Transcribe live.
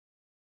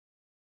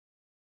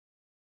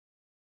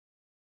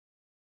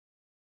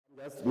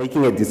Just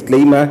making a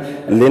disclaimer,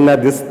 Lena,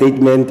 this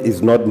statement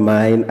is not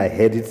mine. I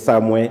heard it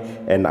somewhere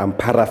and I'm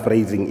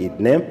paraphrasing it.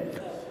 Ne?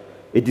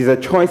 It is a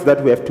choice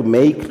that we have to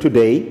make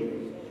today,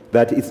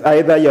 that it's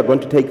either you're going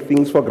to take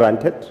things for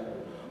granted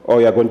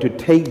or you're going to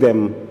take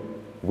them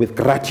with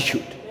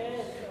gratitude.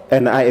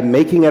 And I am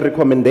making a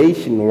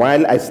recommendation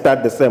while I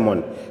start the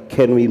sermon.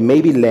 Can we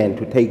maybe learn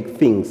to take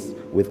things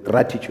with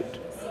gratitude?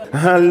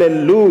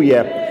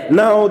 Hallelujah.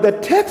 Now, the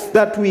text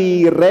that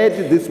we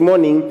read this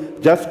morning,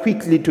 just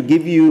quickly to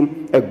give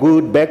you a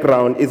good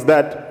background, is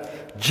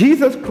that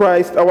Jesus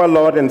Christ, our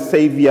Lord and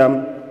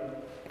Savior,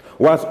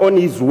 was on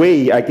his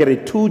way,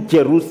 to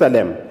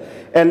Jerusalem.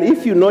 And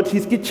if you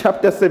notice,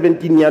 chapter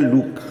 17,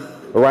 Luke,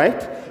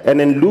 right? And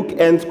then Luke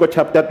ends with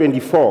chapter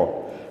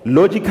 24.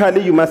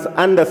 Logically, you must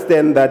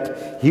understand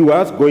that he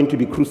was going to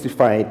be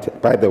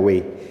crucified, by the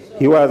way.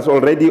 He was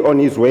already on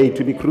his way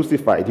to be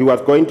crucified. He was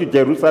going to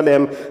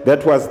Jerusalem.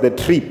 That was the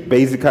trip,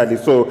 basically.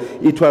 So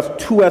it was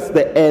towards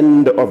the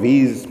end of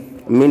his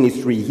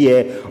ministry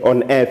here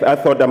on earth. I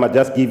thought I might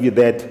just give you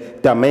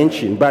that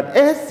dimension. But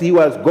as he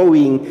was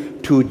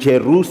going to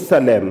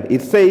Jerusalem,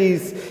 it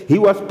says he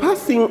was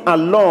passing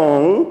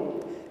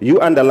along,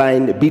 you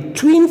underline,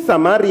 between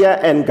Samaria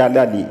and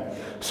Galilee.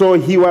 So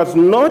he was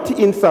not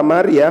in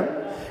Samaria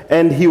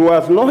and he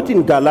was not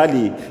in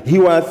Galilee. He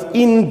was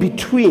in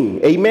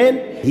between.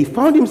 Amen? He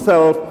found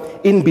himself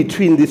in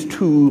between these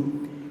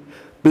two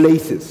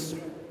places.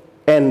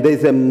 And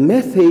there's a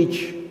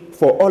message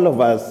for all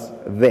of us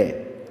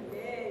there.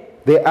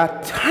 There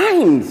are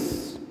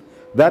times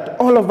that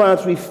all of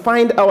us, we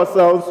find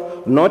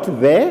ourselves not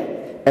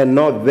there and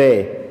not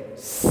there,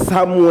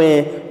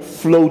 somewhere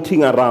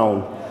floating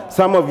around.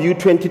 Some of you,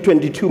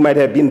 2022 might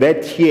have been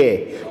that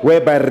year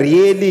whereby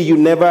really you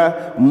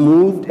never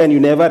moved and you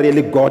never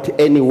really got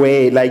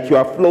anywhere, like you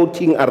are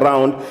floating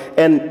around.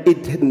 And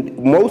it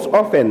most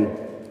often,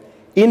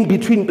 in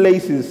between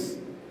places,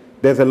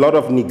 there's a lot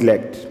of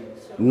neglect.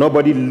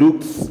 Nobody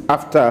looks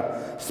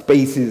after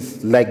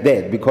spaces like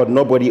that because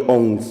nobody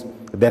owns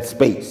that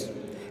space.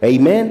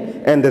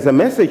 Amen? And there's a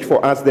message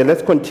for us there.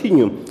 Let's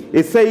continue.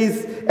 It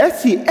says,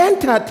 as he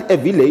entered a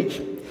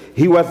village,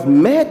 he was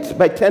met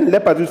by 10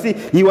 lepers. You see,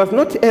 he was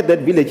not at that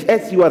village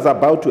as he was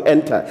about to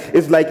enter.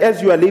 It's like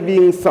as you are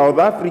leaving South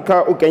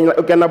Africa,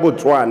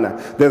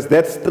 Botswana, there's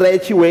that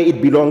stretch where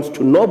it belongs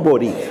to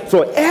nobody.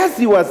 So as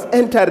he was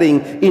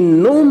entering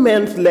in no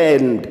man's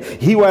land,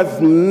 he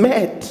was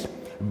met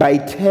by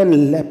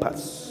 10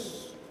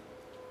 lepers.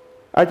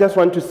 I just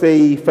want to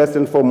say, first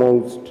and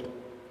foremost,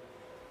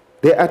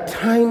 there are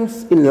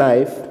times in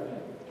life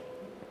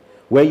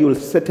where you'll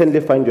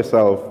certainly find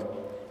yourself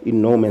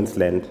in no man's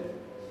land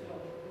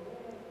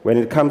when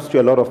it comes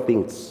to a lot of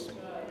things.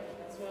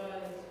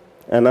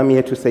 And I'm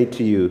here to say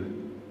to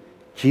you,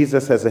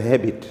 Jesus has a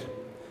habit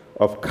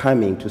of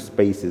coming to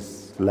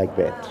spaces like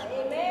that.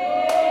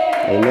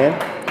 Amen?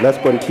 Let's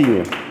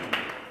continue.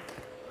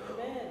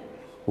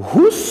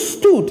 Who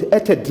stood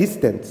at a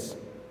distance?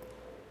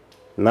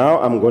 Now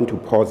I'm going to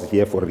pause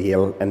here for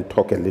real and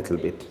talk a little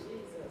bit.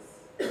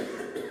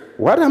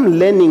 What I'm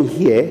learning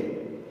here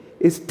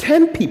is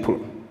 10 people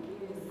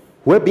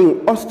who are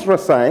being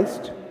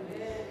ostracized,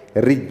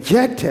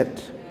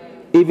 rejected,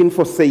 even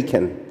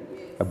forsaken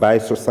by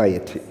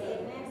society.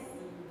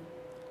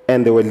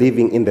 And they were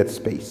living in that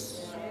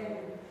space.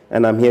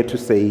 And I'm here to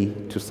say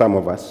to some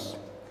of us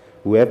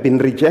who have been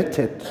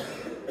rejected,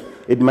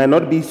 it might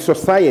not be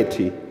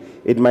society,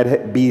 it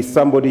might be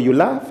somebody you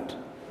loved.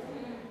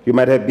 You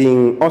might have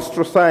been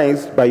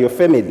ostracized by your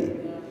family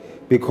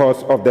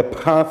because of the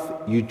path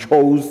you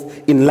chose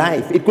in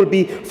life. It could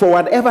be for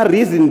whatever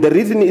reason. The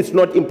reason is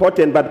not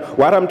important, but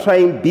what I'm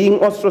trying, being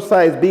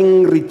ostracized,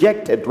 being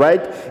rejected,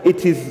 right?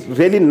 It is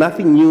really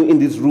nothing new in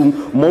this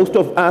room. Most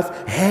of us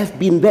have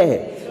been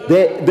there.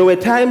 There were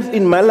times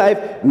in my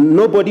life,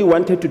 nobody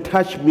wanted to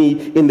touch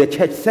me in the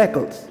church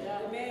circles.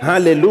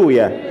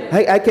 Hallelujah.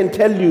 I can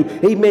tell you,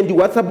 amen, the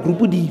WhatsApp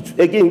group,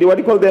 again, what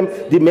do you call them?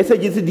 The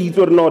messages, these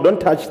or no, don't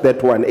touch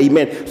that one.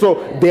 Amen. So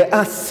there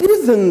are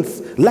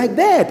seasons like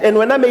that. And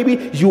when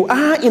maybe you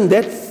are in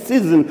that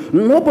season,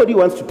 nobody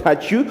wants to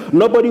touch you.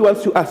 Nobody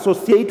wants to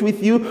associate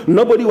with you.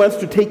 Nobody wants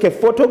to take a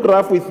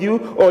photograph with you.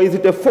 Or is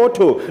it a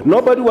photo?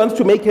 Nobody wants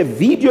to make a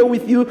video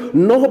with you.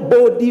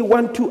 Nobody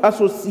wants to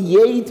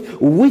associate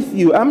with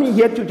you. I'm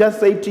here to just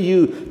say to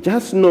you,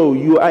 just know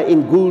you are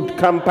in good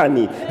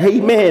company.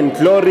 Amen.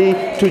 Glory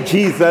to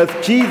Jesus.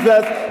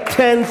 Jesus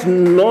tends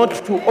not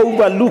to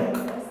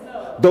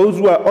overlook those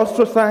who are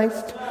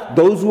ostracized,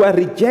 those who are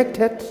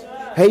rejected.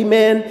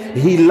 Amen.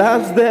 He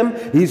loves them.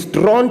 He's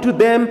drawn to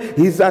them.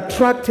 He's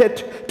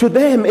attracted to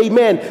them.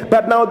 Amen.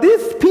 But now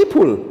these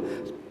people,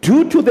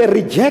 due to the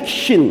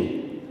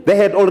rejection they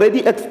had already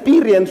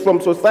experienced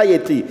from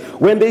society,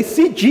 when they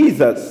see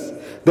Jesus,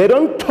 they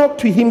don't talk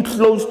to him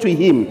close to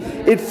him.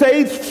 It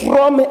says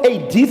from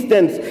a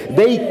distance.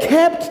 They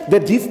kept the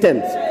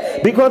distance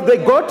because they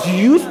got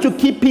used to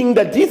keeping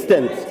the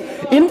distance.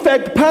 In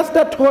fact,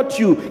 pastor taught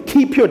you,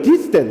 keep your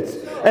distance.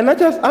 And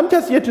I'm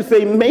just here to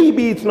say,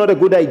 maybe it's not a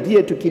good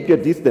idea to keep your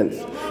distance.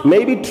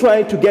 Maybe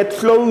try to get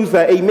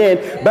closer,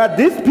 amen. But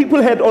these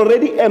people had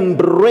already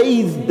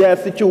embraced their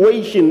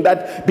situation,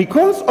 that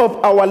because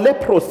of our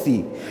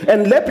leprosy,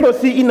 and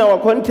leprosy in our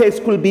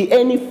context could be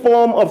any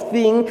form of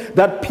thing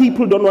that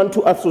people don't want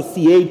to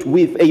associate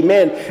with,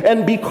 amen.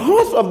 And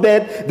because of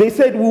that, they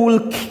said, we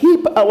will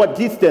keep our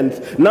distance.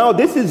 Now,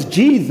 this is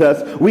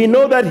Jesus. We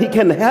know that he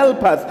can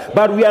help us,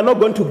 but we are not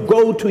going to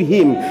go to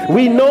him.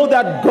 We know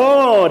that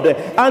God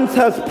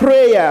answers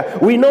prayer.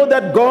 We know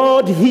that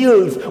God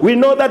heals. We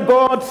know that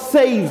God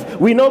saves.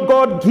 We know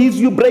God gives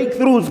you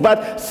breakthroughs,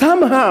 but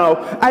somehow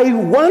I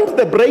want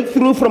the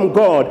breakthrough from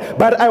God,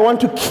 but I want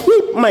to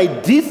keep my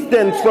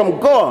distance from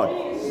God.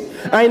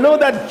 I know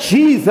that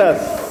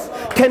Jesus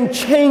can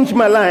change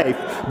my life,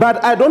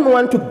 but I don't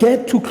want to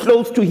get too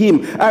close to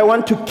him. I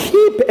want to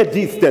keep a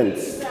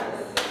distance.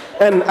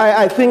 And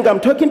I think I'm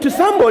talking to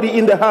somebody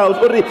in the house.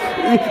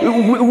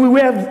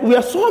 We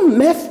are so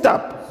messed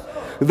up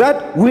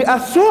that we are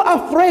so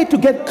afraid to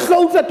get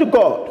closer to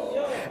God.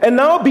 And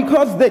now,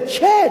 because the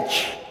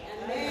church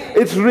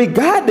is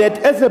regarded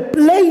as a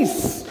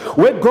place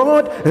where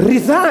God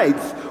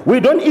resides, we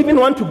don't even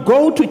want to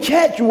go to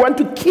church. We want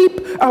to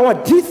keep our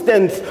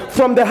distance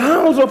from the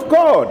house of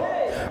God.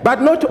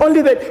 But not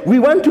only that, we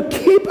want to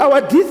keep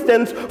our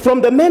distance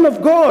from the man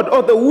of God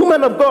or the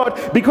woman of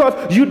God, because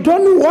you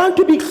don't want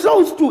to be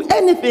close to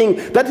anything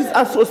that is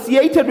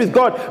associated with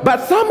God.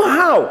 But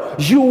somehow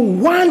you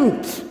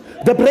want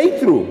the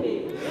breakthrough.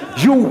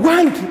 You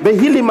want the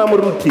healing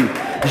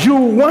mamuruti. You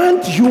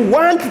want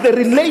the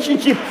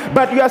relationship.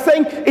 But you are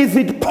saying, is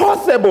it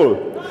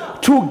possible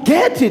to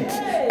get it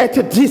at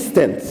a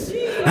distance?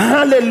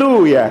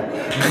 Hallelujah.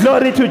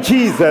 Glory to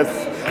Jesus.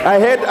 I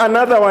had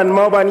another one,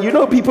 Marwan. You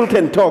know, people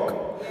can talk.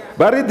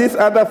 But this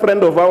other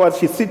friend of ours,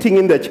 she's sitting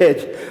in the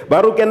church.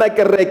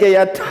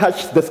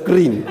 Touch the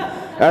screen.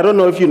 I don't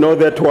know if you know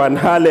that one.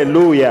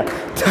 Hallelujah.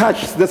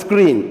 Touch the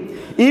screen.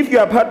 If you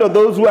are part of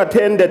those who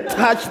attend the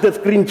Touch the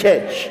Screen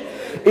church,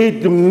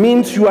 it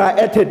means you are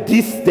at a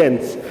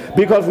distance.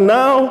 Because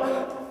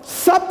now,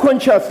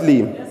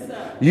 subconsciously,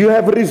 you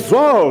have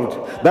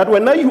resolved that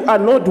when you are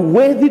not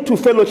worthy to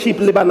fellowship,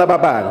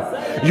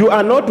 you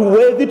are not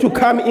worthy to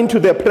come into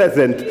the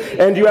present,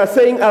 and you are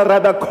saying, I'll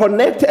rather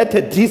connect at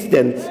a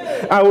distance.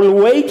 I will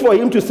wait for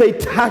him to say,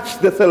 touch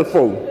the cell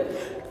phone,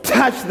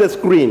 touch the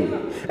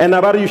screen, and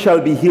about you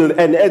shall be healed.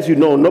 And as you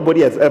know,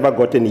 nobody has ever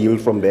gotten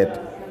healed from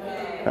that.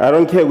 I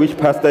don't care which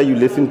pastor you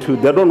listen to,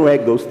 they don't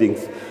work those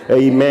things.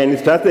 Amen.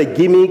 It's just a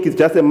gimmick. It's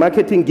just a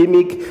marketing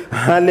gimmick.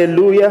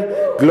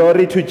 Hallelujah.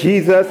 Glory to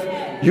Jesus.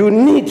 You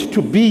need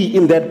to be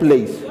in that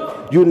place.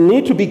 You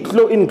need to be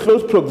in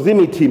close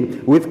proximity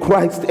with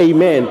Christ.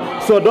 Amen.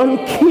 So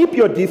don't keep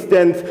your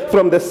distance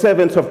from the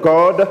servants of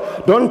God.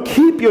 Don't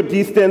keep your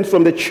distance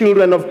from the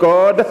children of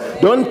God.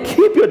 Don't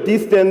keep your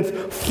distance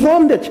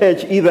from the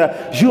church either.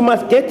 You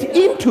must get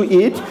into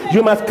it.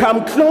 You must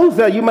come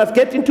closer. You must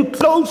get into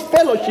close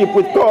fellowship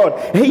with God.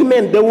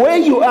 Amen. The way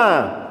you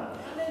are.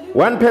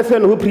 One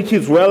person who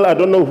preaches well, I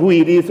don't know who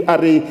it is,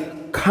 Ari,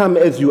 come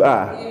as you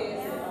are.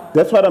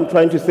 That's what I'm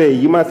trying to say.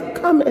 You must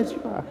come as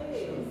you are.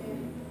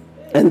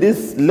 And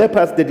these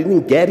lepers, they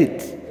didn't get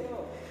it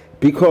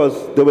because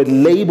they were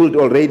labeled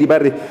already,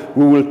 but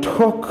we will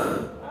talk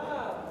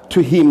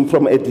to him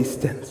from a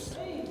distance.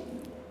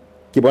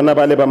 But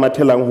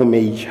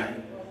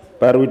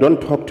we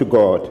don't talk to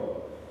God.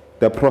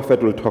 The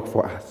prophet will talk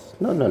for us.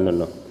 No.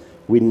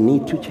 We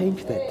need to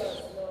change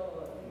that.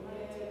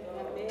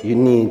 You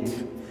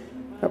need.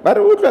 But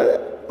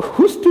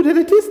who stood at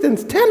a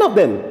distance? 10 of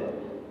them.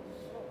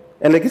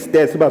 And like it's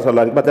there,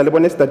 but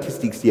the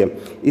statistics here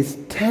is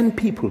 10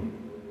 people.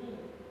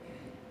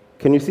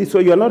 Can you see? So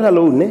you are not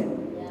alone. Eh?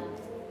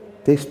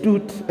 They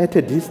stood at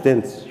a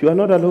distance. You are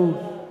not alone.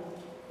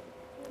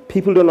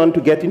 People don't want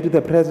to get into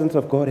the presence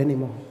of God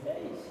anymore.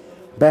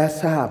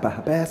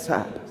 Bayasaba.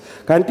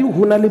 Kanti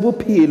huna le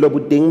bophelo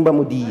boteng ba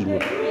modimo.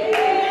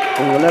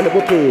 Huna le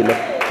bophelo.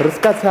 Re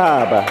ska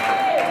tshaba.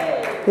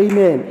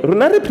 Amen.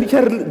 Rona re preach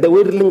the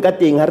way re leng ka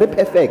teng, ha re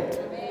perfect.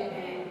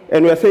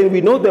 And we are saying,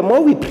 we know the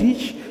more we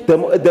preach,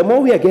 the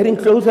more we are getting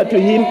closer to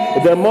him,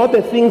 the more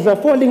the things are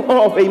falling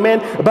off.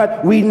 Amen.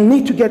 But we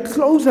need to get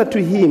closer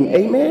to him.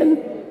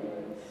 Amen.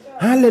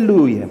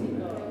 Hallelujah.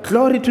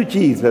 Glory to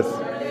Jesus.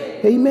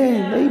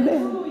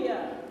 Amen.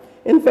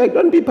 In fact,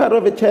 don't be part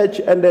of a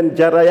church and then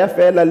Jaraya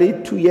fell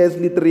a 2 years,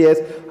 3 years.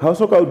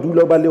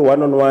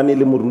 One-on-one.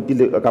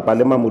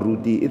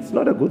 It's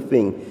not a good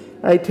thing.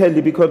 I tell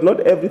you, because not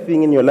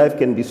everything in your life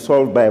can be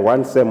solved by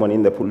one sermon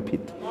in the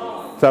pulpit.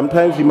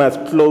 Sometimes you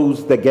must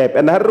close the gap.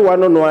 And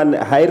one-on-one, you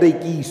are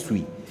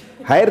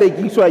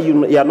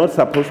not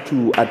supposed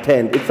to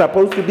attend. It's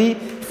supposed to be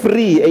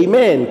free.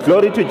 Amen.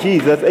 Glory to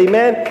Jesus.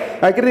 Amen.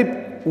 I agree.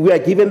 We are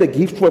given the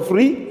gift for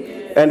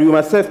free, and we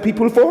must serve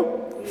people for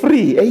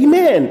free.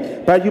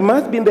 Amen. But you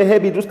must be in the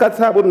habit.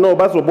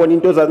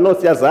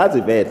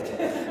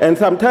 And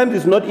sometimes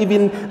it's not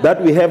even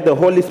that we have the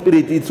Holy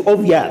Spirit. It's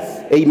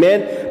obvious.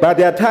 Amen. But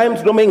there are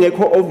times no man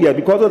obvious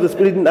because of the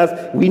Spirit in us.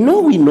 We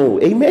know.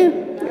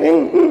 Amen.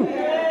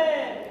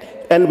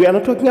 And we are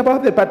not talking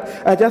about that, but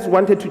I just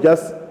wanted to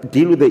just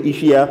deal with the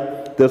issue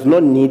here. There's no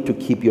need to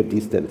keep your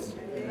distance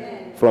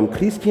from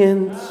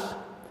Christians,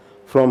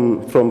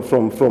 from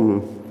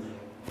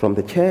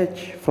the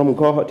church, from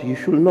God. You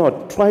should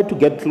not. Try to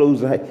get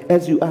closer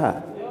as you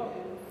are.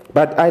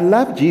 But I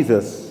love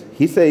Jesus.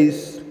 He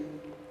says,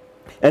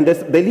 and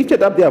they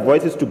lifted up their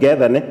voices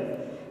together.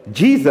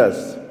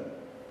 Jesus,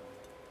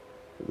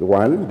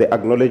 one, they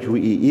acknowledge who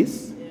he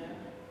is.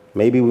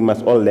 Maybe we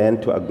must all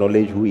learn to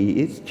acknowledge who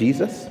he is,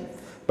 Jesus.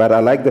 But I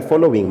like the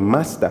following,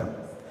 Master.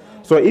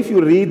 So if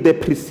you read the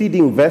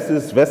preceding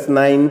verses, verse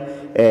 9,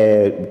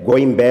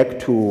 going back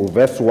to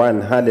verse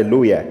 1,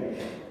 hallelujah,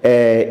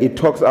 it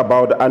talks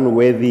about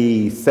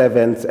unworthy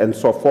servants and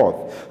so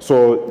forth.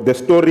 So the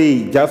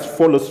story just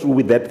follows through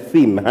with that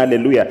theme,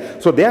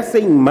 hallelujah. So they are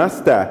saying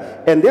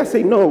Master, and they are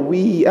saying, no,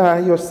 we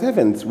are your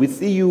servants. We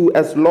see you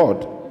as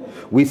Lord.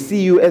 We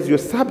see you as your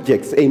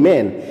subjects,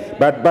 amen.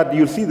 But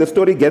you see the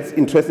story gets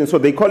interesting. So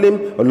they call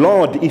him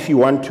Lord if you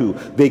want to.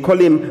 They call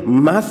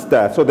him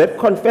Master. So that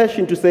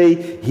confession to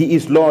say he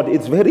is Lord,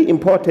 it's very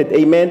important,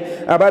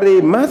 amen. But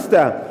a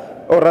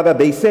Master, or rather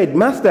they said,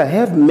 Master,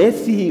 have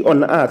mercy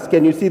on us.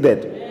 Can you see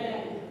that?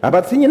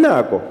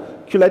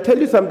 Should I tell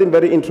you something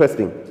very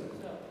interesting?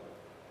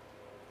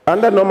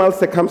 Under normal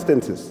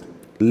circumstances,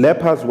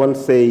 lepers won't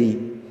say,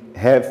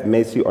 have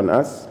mercy on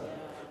us.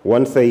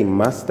 Won't say,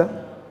 Master.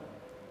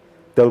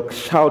 They'll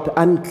shout,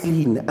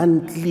 unclean,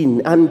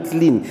 unclean,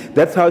 unclean.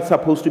 That's how it's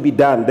supposed to be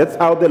done. That's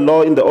how the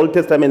law in the Old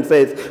Testament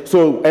says.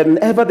 So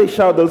whenever they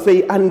shout, they'll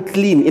say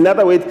unclean. In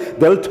other words,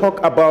 they'll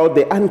talk about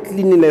the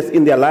uncleanliness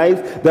in their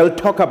lives. They'll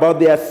talk about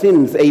their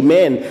sins.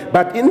 Amen.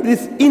 But in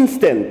this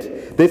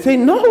instant, they say,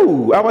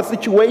 no, our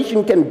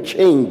situation can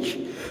change.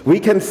 We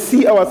can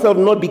see ourselves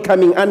not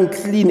becoming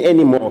unclean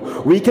anymore.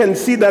 We can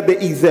see that there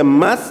is a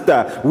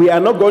Master. We are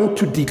not going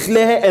to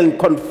declare and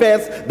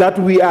confess that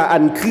we are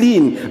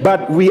unclean,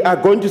 but we are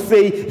going to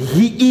say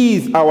he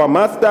is our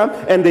Master.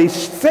 And they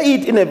say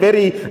it in a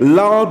very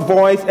loud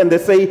voice, and they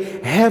say,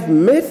 have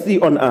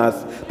mercy on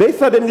us. They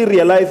suddenly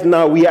realize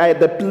now we are at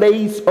the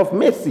place of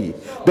mercy.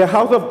 The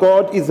house of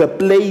God is a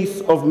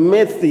place of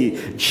mercy.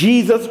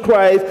 Jesus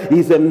Christ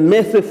is a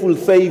merciful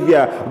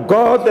Savior.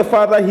 God the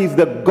Father, he is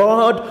the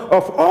God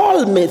of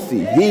all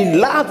mercy. He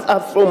loves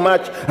us so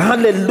much.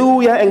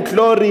 Hallelujah and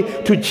glory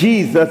to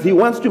Jesus. He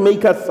wants to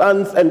make us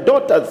sons and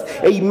daughters.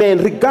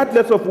 Amen.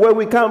 Regardless of where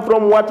we come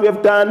from, what we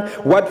have done,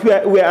 what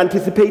we're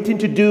anticipating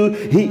to do,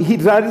 he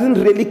doesn't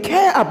really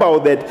care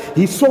about that.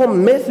 He's so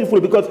merciful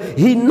because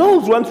he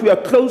knows once we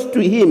are close to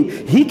him,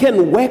 he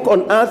can work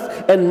on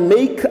us and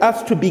make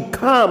us to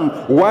become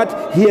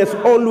what he has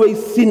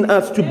always seen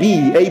us to be.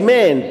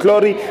 Amen.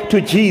 Glory to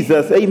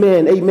Jesus.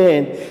 Amen.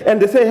 Amen. And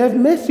they say, have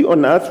mercy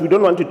on us. We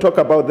don't want to talk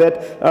about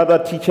that.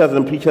 Other teachers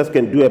and preachers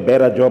can do a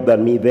better job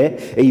than me there.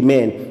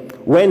 Amen.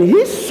 When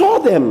he saw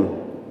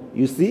them,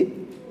 you see,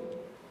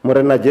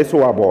 Morena Jesu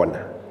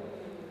wabona.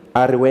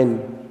 Are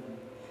when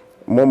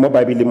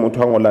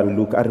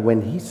Luke, are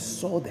when he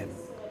saw them.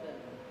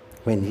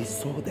 When he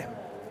saw them.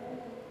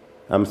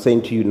 I'm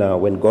saying to you now,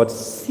 when God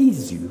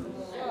sees you,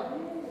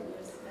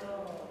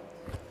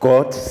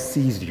 God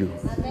sees you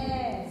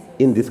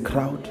in this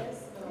crowd.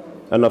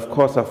 And of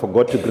course, I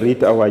forgot to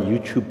greet our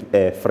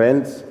YouTube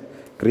friends.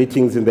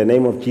 Greetings in the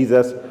name of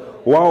Jesus.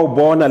 Wow,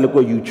 born a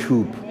little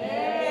YouTube.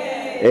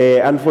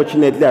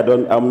 Unfortunately,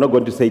 I'm not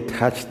going to say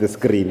touch the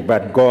screen,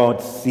 but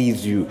God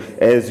sees you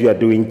as you are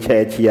doing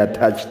church here.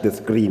 Touch the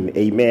screen.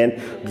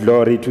 Amen.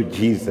 Glory to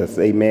Jesus.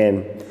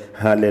 Amen.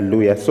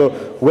 Hallelujah. So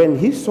when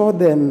he saw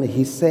them,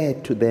 he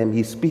said to them,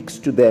 he speaks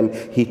to them,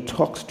 he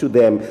talks to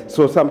them.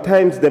 So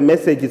sometimes the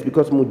message is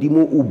because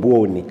Mudimu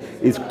Uboni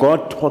is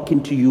God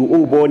talking to you,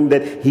 Uboni,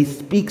 that he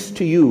speaks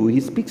to you. He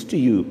speaks to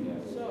you.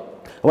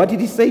 What did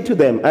he say to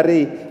them?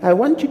 I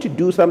want you to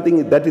do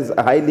something that is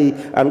highly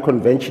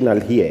unconventional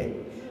here.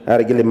 I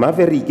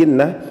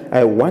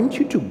want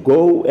you to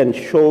go and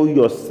show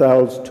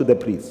yourselves to the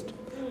priest.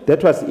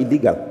 That was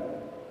illegal.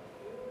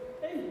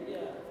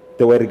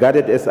 They were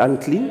regarded as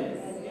unclean.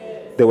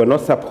 They were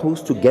not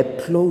supposed to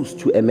get close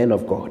to a man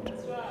of God.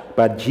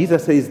 But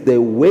Jesus says,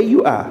 the way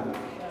you are,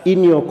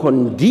 in your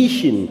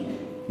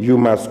condition, you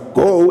must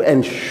go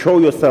and show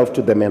yourself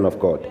to the man of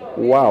God.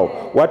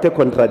 Wow, what a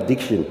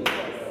contradiction.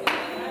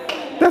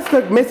 That's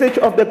the message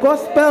of the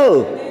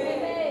gospel.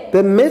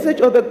 The message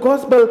of the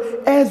gospel,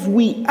 as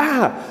we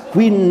are,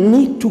 we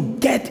need to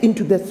get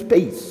into the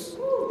space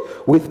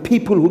with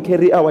people who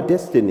carry our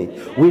destiny.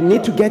 We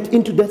need to get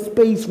into the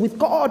space with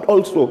God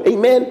also.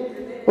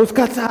 Amen.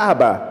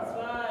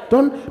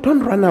 Don't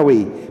run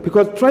away,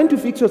 because trying to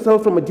fix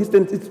yourself from a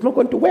distance, it's not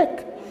going to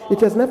work. It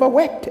has never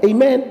worked.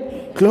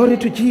 Amen. Glory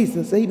to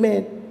Jesus.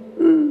 Amen.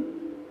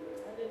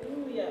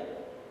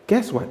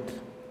 Guess what?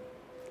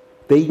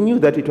 They knew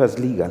that it was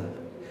legal.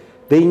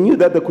 They knew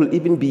that they could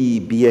even be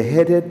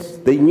beheaded.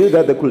 They knew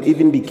that they could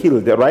even be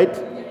killed, right?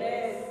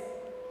 Yes.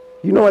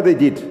 You know what they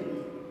did?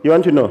 You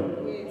want to know?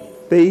 Yes.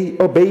 They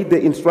obeyed the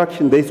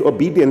instruction. There's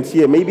obedience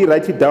here. Maybe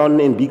write it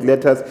down in big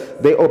letters.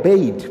 They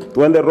obeyed.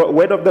 When the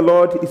word of the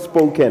Lord is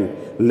spoken,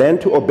 learn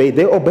to obey.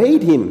 They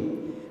obeyed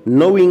him.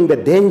 knowing the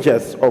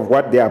dangers of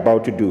what they're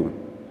about to do.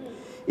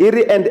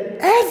 And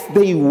as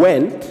they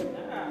went,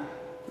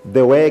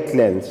 they were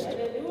cleansed.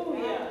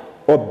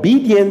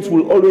 Obedience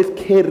will always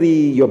carry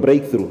your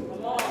breakthrough.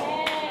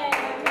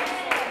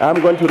 I'm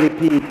going to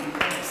repeat.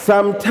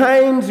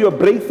 Sometimes your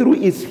breakthrough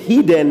is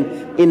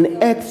hidden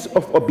in acts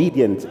of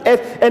obedience.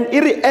 And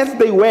as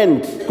they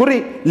went,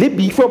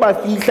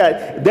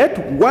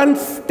 that one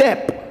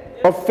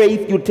step of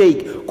faith you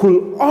take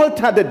could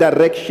alter the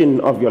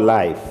direction of your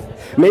life.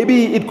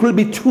 Maybe it could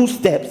be 2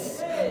 steps.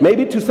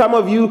 Maybe to some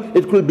of you,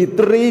 it could be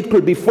 3, it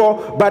could be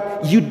 4,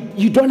 but you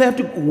don't have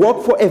to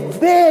walk for a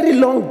very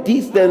long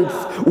distance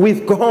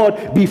with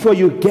God before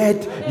you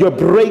get your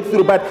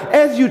breakthrough. But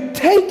as you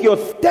take your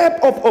step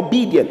of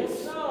obedience,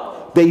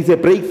 there is a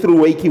breakthrough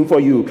waiting for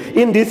you.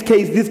 In this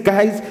case, these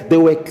guys, they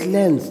were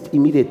cleansed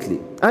immediately.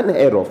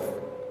 Unheard of.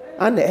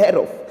 Unheard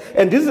of.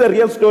 And this is a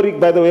real story,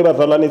 by the way,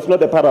 Bazalan. It's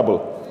not a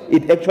parable.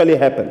 It actually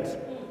happened.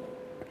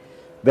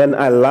 Then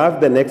I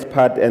love the next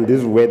part, and this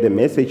is where the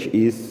message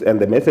is, and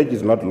the message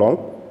is not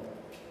long.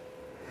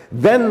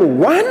 Then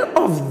one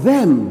of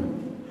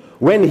them,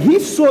 when he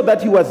saw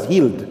that he was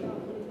healed,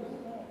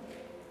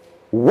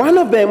 one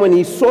of them,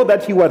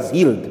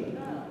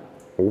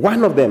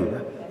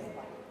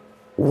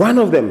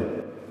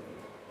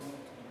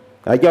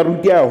 I can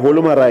read a whole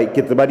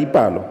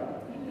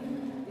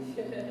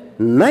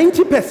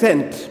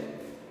 90%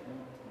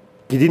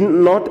 did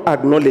not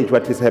acknowledge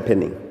what is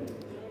happening.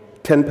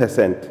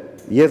 10%.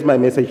 Here's my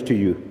message to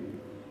you.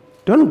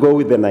 Don't go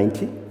with the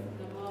 90.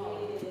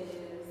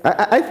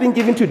 I think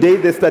even today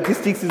the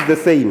statistics is the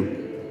same.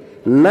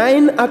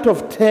 9 out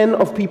of 10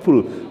 of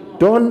people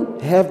don't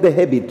have the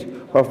habit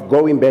of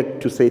going back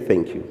to say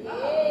thank you.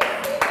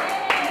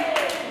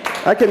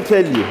 I can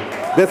tell you.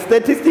 The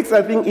statistics,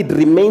 I think it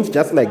remains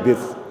just like this.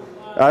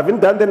 I haven't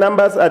done the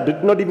numbers. I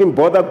did not even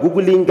bother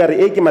Googling.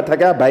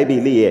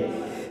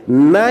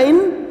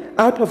 9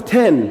 out of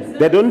 10,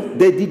 they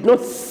did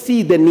not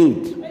see the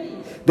need.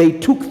 They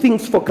took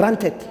things for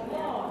granted.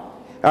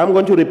 I'm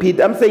going to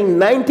repeat. I'm saying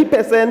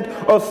 90%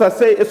 of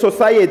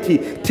society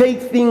take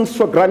things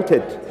for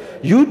granted.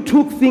 You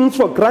took things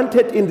for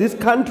granted in this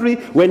country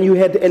when you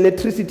had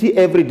electricity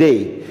every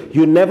day.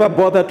 You never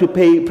bothered to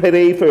pray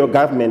for your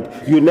government.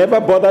 You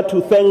never bothered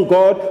to thank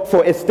God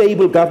for a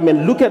stable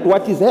government. Look at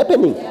what is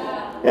happening.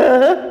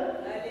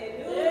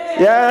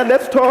 Yeah,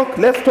 let's talk.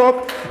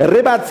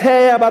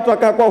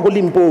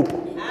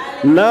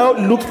 Now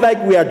it looks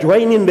like we are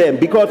joining them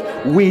because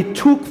we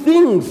took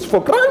things for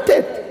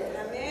granted.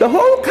 The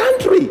whole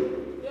country.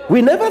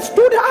 We never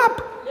stood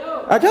up.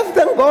 I just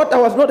thank God I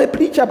was not a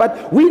preacher,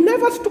 but we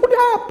never stood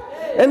up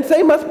and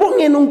say,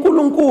 Masbongeni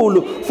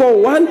uNkulunkulu for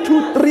 1,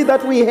 2, 3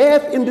 that we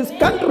have in this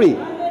country.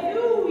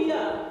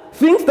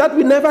 Things that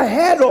we never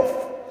heard of.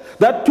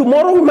 That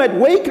tomorrow we might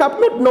wake up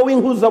not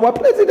knowing who's our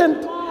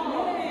president.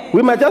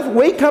 We might just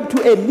wake up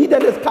to a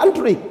leaderless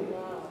country.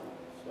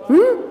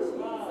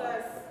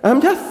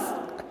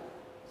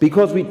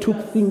 Because we took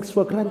things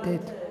for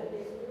granted.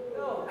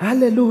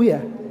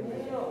 Hallelujah.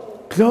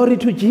 Glory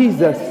to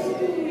Jesus.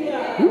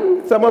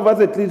 Some of us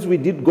at least we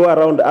did go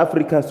around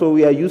Africa, so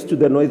we are used to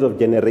the noise of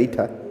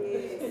generator.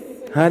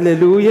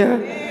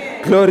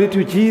 Hallelujah. Glory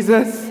to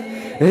Jesus.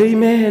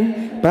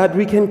 Amen. But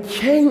we can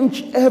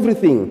change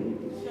everything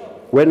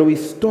when we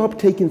stop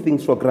taking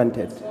things for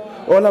granted.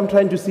 All I'm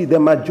trying to see, the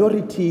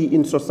majority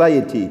in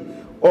society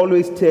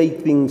always take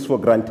things for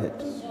granted.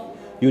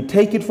 You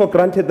take it for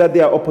granted that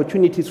there are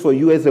opportunities for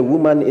you as a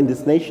woman in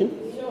this nation.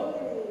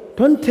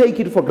 Don't take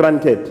it for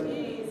granted.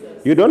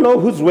 You don't know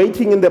who's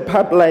waiting in the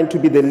pipeline to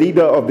be the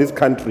leader of this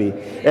country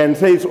and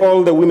says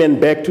all the women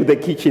back to the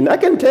kitchen. I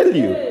can tell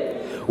you,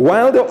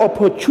 while the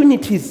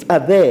opportunities are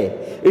there,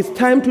 it's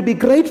time to be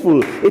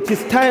grateful. It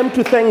is time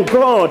to thank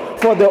God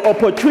for the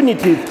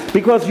opportunities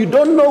because you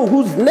don't know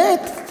who's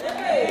next.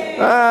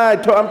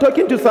 I'm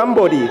talking to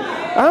somebody.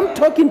 I'm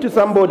talking to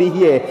somebody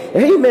here.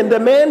 Amen. The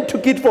men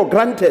took it for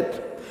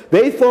granted.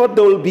 They thought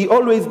they will be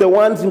always the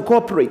ones in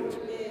corporate.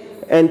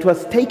 And it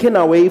was taken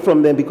away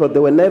from them because they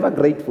were never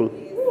grateful.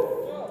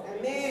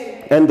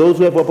 And those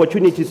who have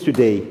opportunities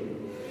today,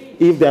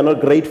 if they are not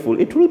grateful,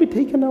 it will be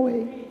taken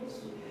away.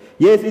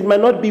 Yes, it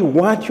might not be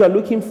what you are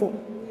looking for.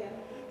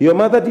 Your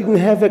mother didn't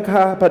have a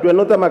car, but you're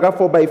not a Maga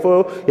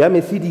 4x4, you have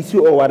a CDC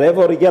or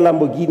whatever, or a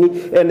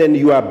Lamborghini, and then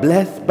you are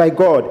blessed by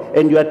God,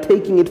 and you are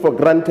taking it for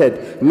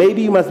granted.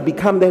 Maybe you must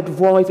become that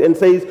voice and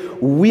say,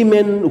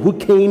 women who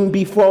came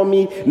before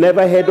me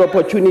never had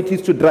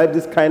opportunities to drive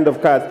this kind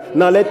of cars.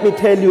 Now let me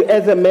tell you,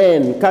 as a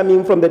man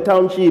coming from the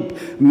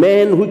township,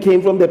 men who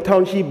came from the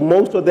township,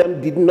 most of them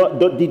did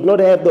not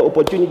have the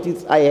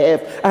opportunities I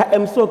have. I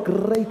am so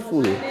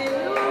grateful.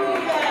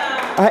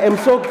 I am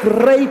so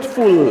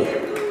grateful.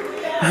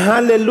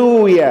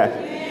 Hallelujah.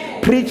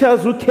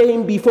 Preachers who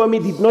came before me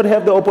did not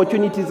have the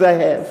opportunities I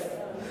have.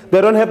 They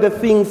don't have the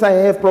things I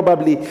have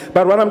probably.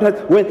 But what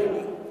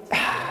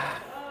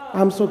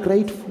I'm so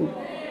grateful.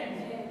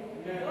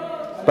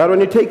 But when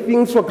you take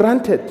things for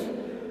granted,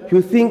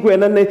 you think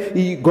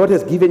God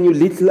has given you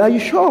little. Are you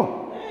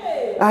sure?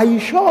 Are you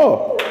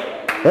sure?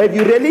 Have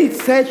you really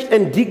searched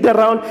and digged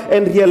around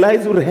and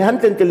realized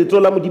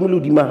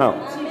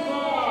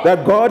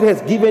that God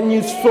has given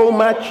you so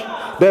much?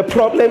 The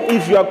problem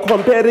is you are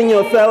comparing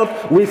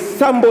yourself with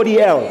somebody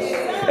else.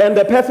 And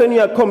the person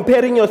you are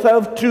comparing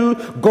yourself to,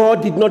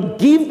 God did not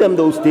give them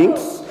those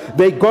things.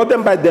 They got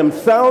them by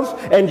themselves,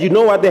 and you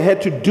know what they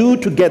had to do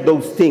to get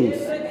those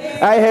things.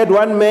 I had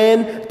one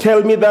man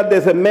tell me that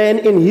there's a man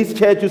in his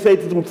church who said,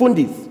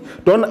 Mfundis,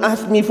 don't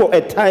ask me for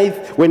a tithe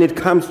when it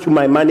comes to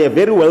my money. A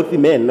very wealthy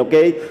man,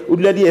 okay?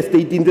 There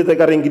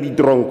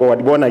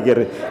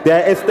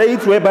are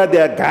estates whereby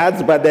there are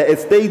guards, but there are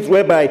estates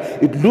whereby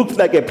it looks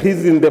like a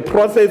prison. The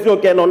process you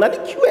can on.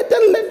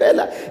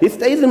 He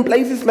stays in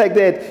places like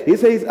that. He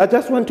says, I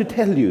just want to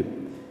tell you,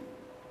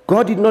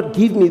 God did not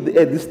give me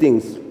these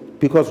things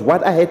because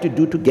what I had to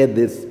do to get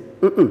this.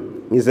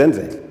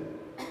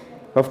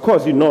 Of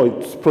course, you know,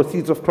 it's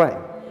proceeds of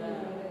crime.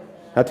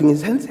 I think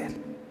it's Hansel.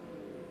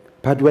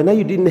 But when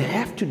you didn't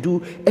have to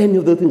do any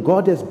of those things,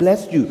 God has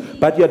blessed you.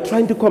 But you're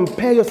trying to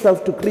compare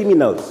yourself to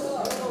criminals.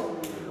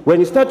 When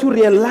you start to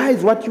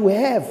realize what you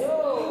have,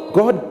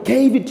 God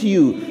gave it to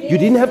you. You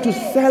didn't have to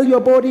sell your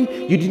body.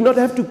 You did not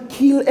have to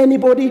kill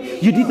anybody.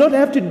 You did not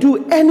have to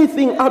do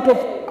anything out of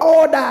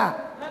order.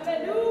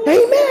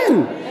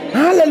 Amen.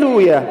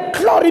 Hallelujah.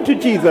 Glory to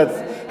Jesus.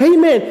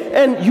 Amen.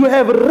 And you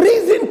have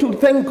reason to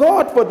thank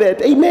God for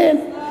that.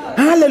 Amen.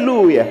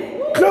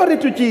 Hallelujah. Glory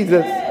to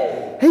Jesus.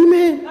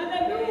 Amen.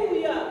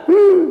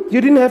 You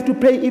didn't have to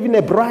pay even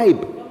a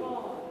bribe.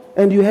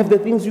 And you have the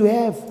things you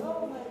have.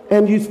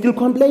 And you're still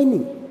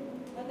complaining.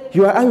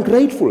 You are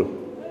ungrateful.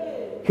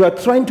 You are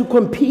trying to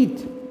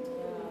compete.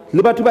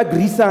 You have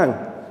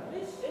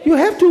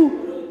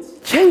to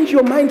change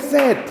your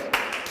mindset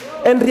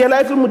and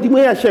realize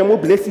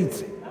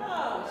blessed.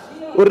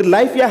 Or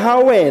life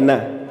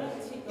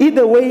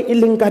either way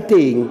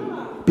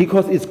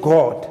because it's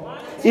God.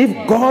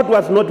 If God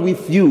was not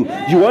with you,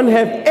 you won't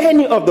have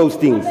any of those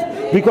things.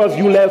 Because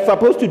you are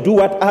supposed to do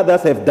what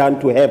others have done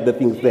to have the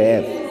things they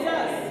have.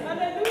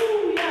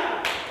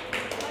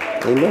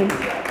 Amen.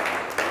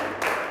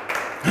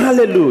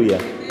 Hallelujah.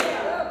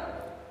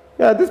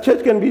 Yeah, this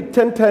church can be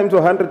 10 times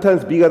or 100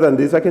 times bigger than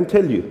this, I can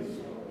tell you.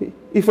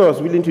 If I was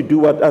willing to do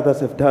what others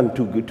have done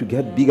to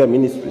get bigger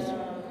ministries.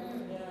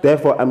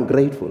 Therefore, I'm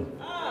grateful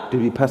to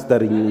be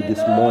pastoring you this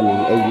morning.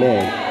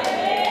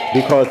 Amen.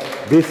 Because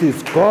this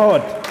is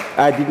God.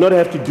 I did not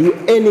have to do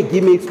any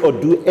gimmicks or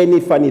do any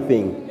funny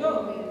thing.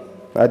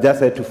 I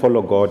just had to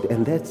follow God,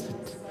 and that's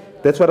it.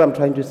 That's what I'm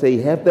trying to say.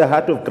 Have the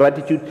heart of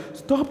gratitude.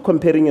 Stop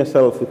comparing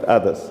yourself with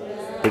others.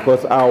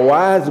 Because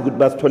awazi ukuthi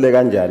basithole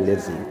kanjani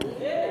lezi zinto.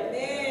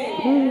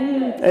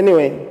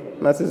 Anyway,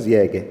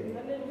 nasiziyeke.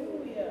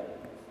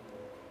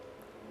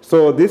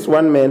 So this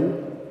one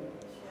man,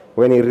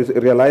 when he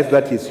realized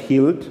that he's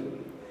healed,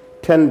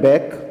 turned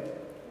back,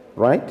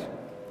 right?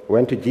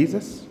 Went to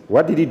Jesus.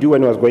 What did he do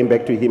when he was going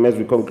back to him as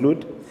we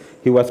conclude?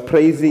 He was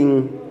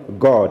praising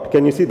God.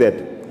 Can you see that?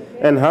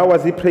 And how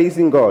was he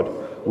praising God?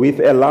 With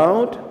a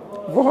loud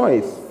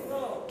voice.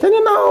 Can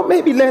you now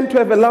maybe learn to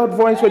have a loud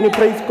voice when you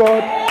praise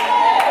God?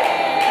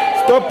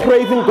 Stop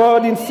praising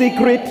God in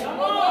secret.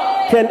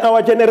 Can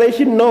our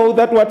generation know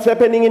that what's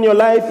happening in your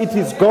life, it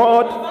is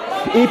God?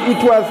 If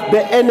it was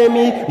the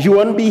enemy, you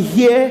won't be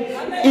here.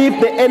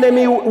 If the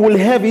enemy will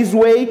have his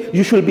way,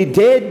 you should be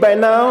dead by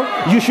now.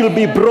 You should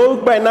be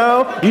broke by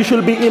now. You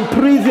should be in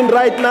prison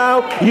right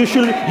now. You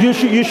should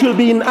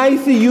be in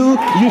ICU.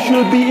 You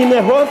should be in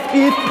a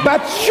hospital.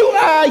 But you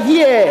are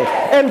here,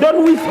 and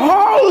don't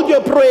withhold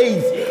your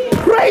praise.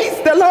 Praise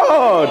the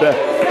Lord.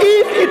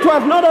 If it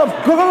was not of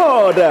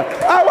God,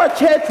 our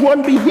church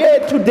won't be here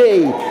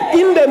today.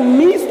 In the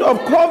midst of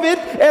COVID,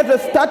 as a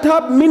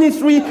startup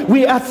ministry,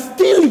 we are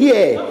still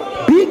here.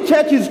 Big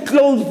church is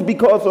closed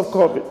because of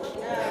COVID.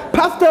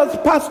 Pastors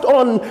passed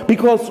on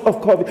because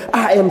of COVID.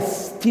 I am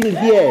still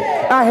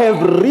here. I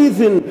have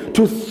reason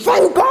to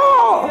thank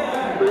God.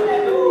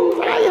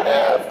 I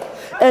have.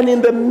 And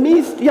in the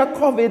midst of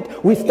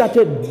COVID, we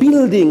started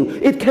building.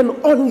 It can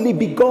only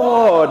be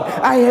God.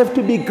 I have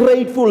to be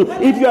grateful.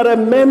 If you are a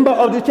member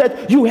of the church,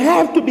 you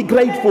have to be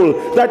grateful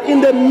that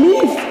in the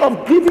midst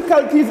of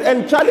difficulties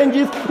and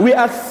challenges, we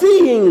are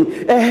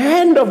seeing a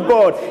hand of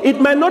God. It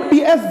might not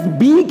be as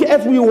big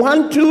as we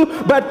want to,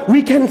 but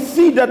we can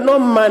see that no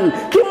man,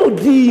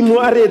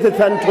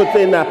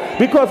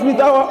 because with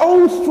our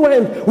own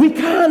strength, we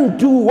can't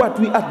do what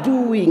we are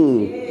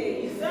doing.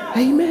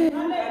 Amen.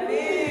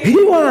 He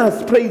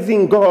was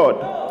praising God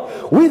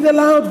with a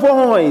loud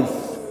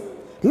voice.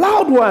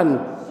 Loud one.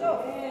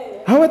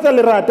 How is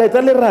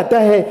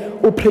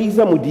o praise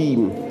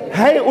Modimo.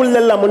 Hai o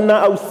lela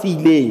monna au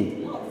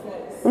sileng.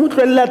 O mo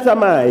tlwella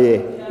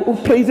tsamaye. O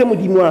praise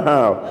Modimo wa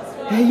hao.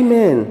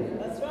 Amen.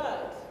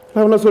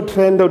 Ba ona so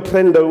trend o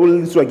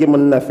liswa ke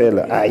monna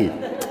fela. Ai.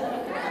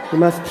 You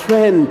must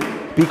trend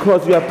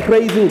because you are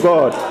praising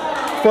God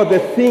for the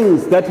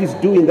things that He's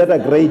doing that are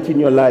great in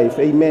your life.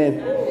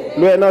 Amen.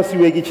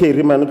 Counseling.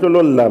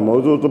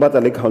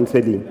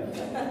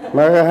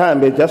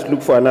 Makahambe, just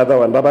look for another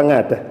one.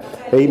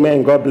 Babangata.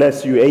 Amen. God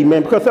bless you.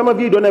 Amen. Because some of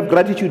you don't have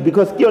gratitude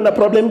because you're on a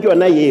problem.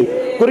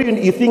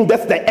 You think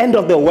that's the end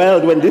of the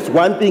world when this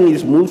one thing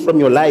is moved from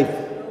your life.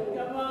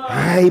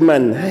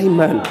 Amen.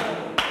 Amen.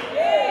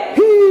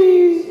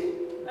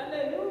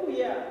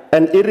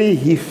 And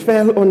he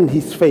fell on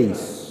his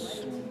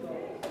face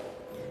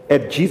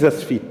at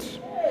Jesus' feet.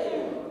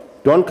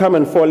 Don't come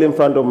and fall in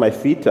front of my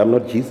feet. I'm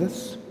not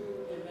Jesus.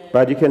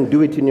 But you can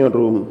do it in your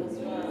room.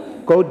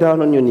 Go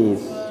down on your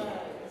knees.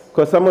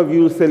 Because some of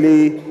you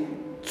say,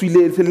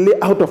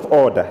 out of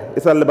order.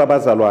 It's a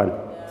babazalwan.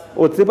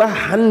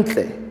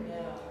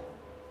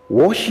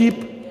 Worship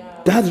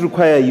does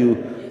require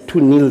you to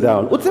kneel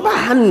down.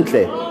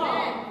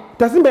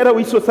 Doesn't matter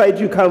which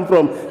society you come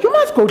from, you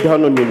must go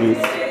down on your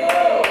knees.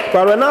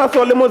 But when I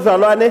saw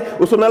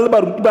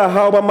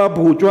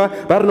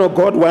but no,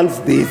 God wants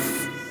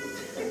this.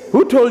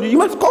 Who told you? You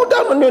must go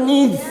down on your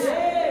knees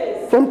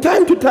from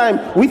time to time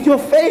with your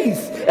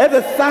face as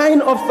a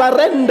sign of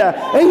surrender.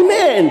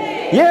 Amen.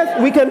 Yes,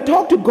 we can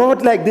talk to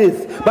God like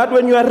this, but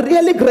when you are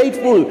really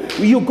grateful,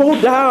 you go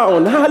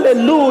down,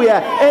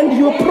 hallelujah, and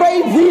you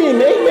praise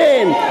Him.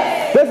 Amen.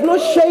 There's no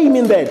shame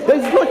in that.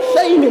 There's no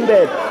shame in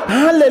that.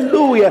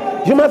 Hallelujah.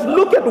 You must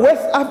look at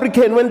West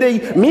African when they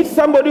meet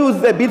somebody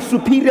who's a bit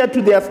superior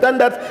to their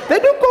standards, they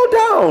do go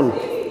down.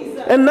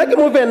 And na ke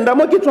movenda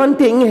mo ke tswang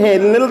teng he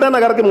le le dana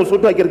ka re ke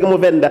mosotho a ke re ke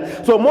movenda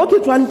so mo ke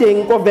tswang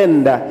teng ko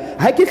venda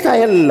ha ke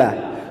hlahella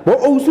bo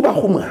ousu ba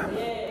khuma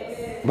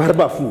ba re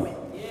ba fuwe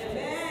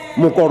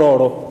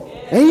mokororo.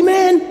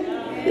 Amen.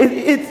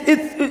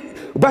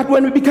 But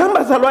when we become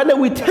bazalwane,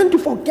 we tend to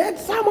forget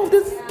some of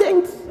these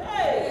things.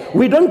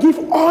 We don't give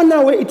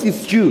honor where it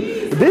is due.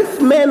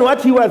 This man,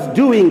 what he was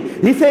doing,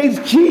 he says,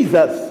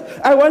 Jesus,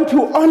 I want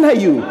to honor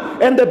you.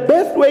 And the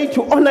best way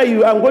to honor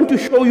you, I'm going to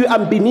show you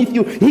I'm beneath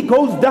you. He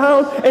goes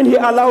down and he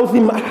allows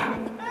him up.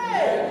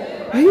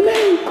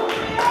 Amen.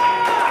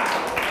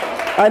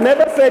 I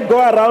never said go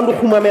around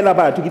khumamela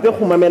batho, kite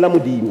khumamela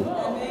modimo.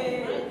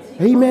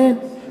 Amen.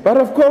 But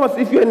of course,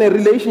 if you're in a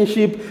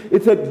relationship,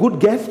 it's a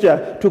good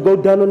gesture to go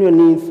down on your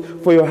knees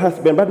for your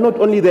husband. But not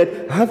only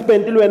that,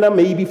 husband,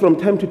 maybe from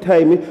time to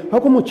time,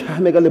 down on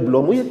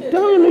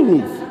your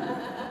knees.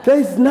 There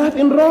is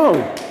nothing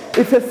wrong.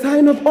 It's a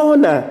sign of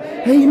honor.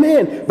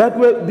 Amen. But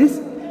these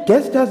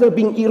gestures are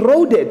being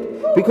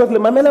eroded because the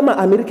mamela ma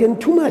American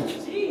too much.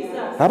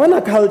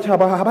 Habana culture,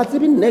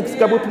 next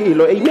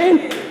kabutilo. Amen.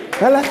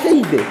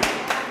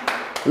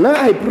 Now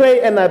I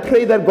pray and I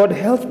pray that God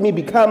helps me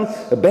become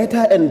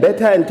better and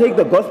better and take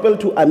the gospel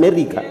to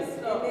America.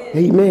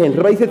 Amen.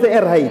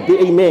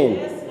 Amen.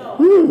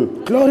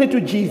 Glory to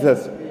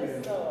Jesus.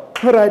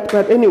 All right,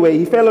 but anyway,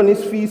 he fell on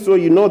his feet, so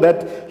you know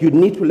that you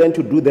need to learn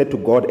to do that to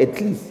God at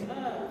least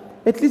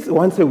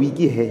once a week.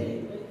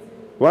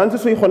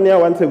 Once a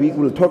week,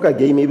 we'll talk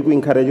again. Maybe we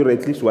encourage you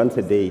at least once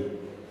a day.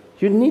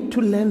 You need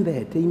to learn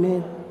that.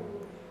 Amen.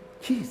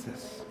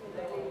 Jesus.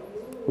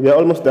 We are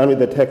almost done with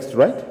the text,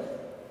 right?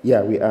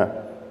 Yeah, we are.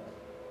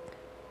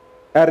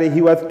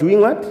 He was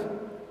doing what?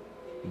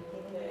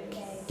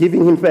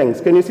 Giving him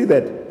thanks. Can you see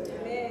that?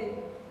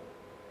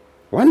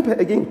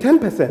 Again,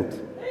 10%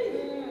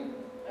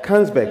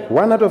 comes back.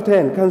 1 out of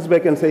 10 comes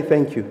back and say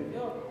thank you.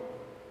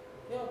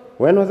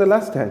 When was the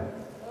last time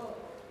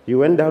you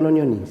went down on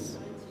your knees?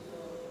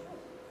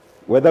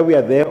 Whether we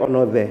are there or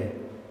not there,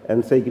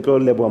 and say,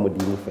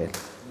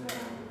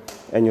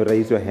 and you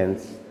raise your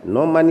hands.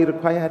 No money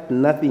required,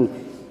 nothing.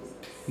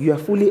 You are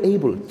fully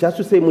able just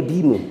to say,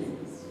 Modimo,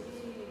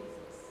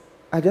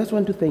 I just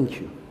want to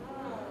thank you.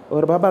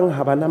 Or babang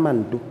habana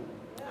mantu,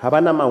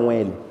 habana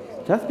mangwele.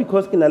 Just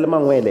because kinale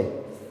mangwele,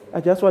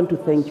 I just want to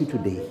thank you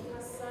today.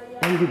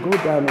 And you go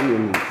down on your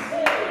knees.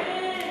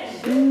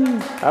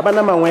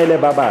 Habana mangwele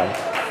baba.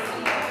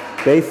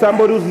 There is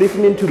somebody who's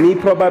listening to me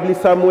probably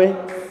somewhere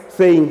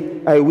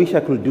saying, I wish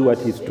I could do what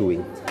he's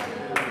doing.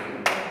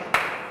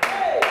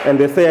 And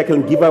they say I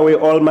can give away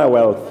all my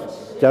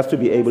wealth just to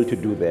be able to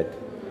do that.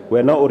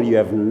 Well, now or you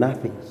have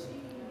nothing.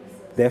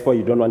 Therefore,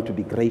 you don't want to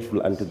be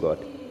grateful unto God.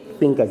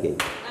 Think again.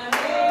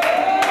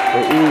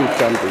 There is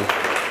something.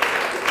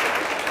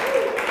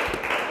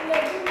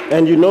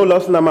 And you know,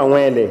 Los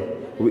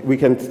Namawele, we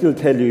can still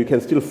tell you, you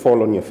can still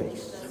fall on your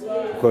face.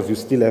 Because you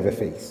still have a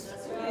face.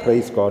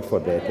 Praise God for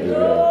that.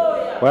 Amen.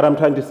 What I'm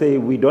trying to say,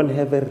 we don't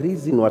have a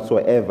reason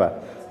whatsoever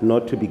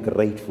not to be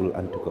grateful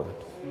unto God.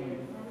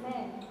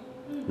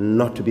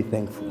 Not to be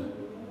thankful.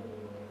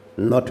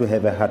 Not to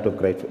have a heart of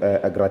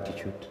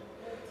gratitude.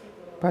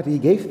 But he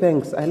gave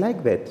thanks. I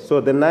like that. So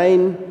the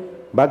 9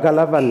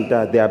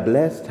 Bagalavanta, they are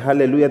blessed.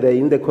 Hallelujah. They're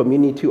in the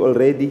community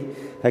already.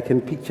 I can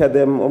picture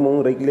them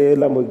among Regle,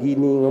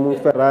 Lamborghini, among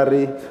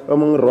Ferrari,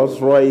 among Rolls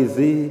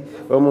Royce,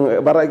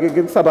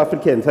 among South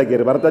Africans. I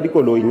get Barata di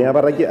Cologne,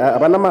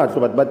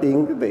 Abanamato, but they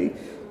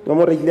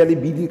regularly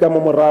bidi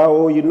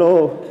Kamorao, you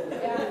know.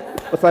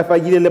 They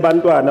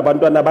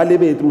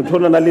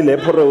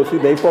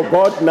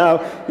forgot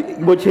now.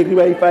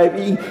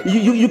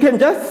 You can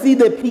just see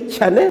the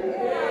picture.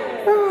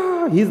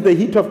 He's the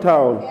heat of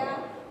town.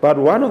 But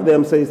one of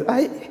them says,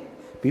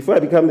 Before I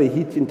become the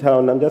heat in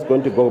town, I'm just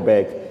going to go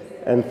back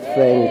and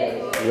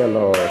thank the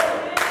Lord.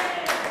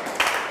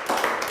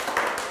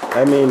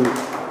 I mean,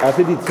 as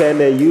it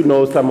said, you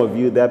know, some of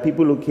you, there are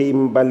people who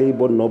came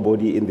Balebo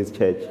nobody in this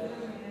church.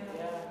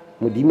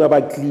 Mudima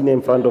ba clean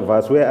in front of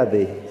us. Where are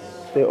they?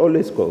 They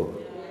always go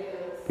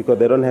because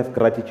they don't have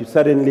gratitude.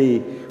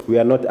 Suddenly, we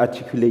are not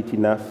articulate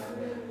enough.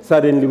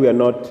 Suddenly, we are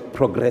not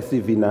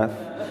progressive enough.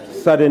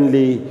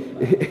 Suddenly,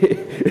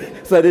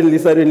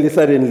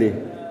 suddenly.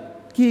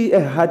 Ki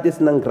a heart is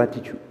non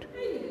gratitude.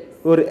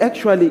 Or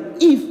actually,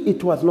 if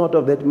it was not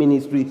of that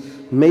ministry,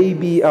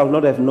 maybe I would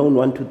not have known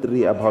 1, 2,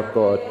 3 about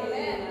God.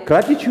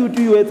 Gratitude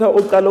you it's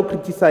all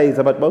criticize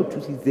about what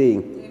you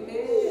saying.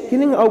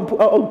 Kining out to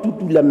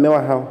la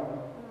mewa how?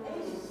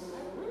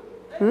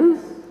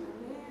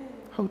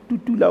 How to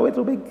do la wet's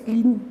over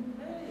clean.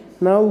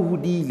 Now who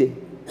deal?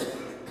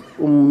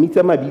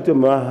 Mita mabito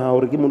mewa how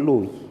or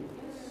kimuloi.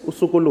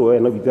 Usokolo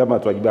and obita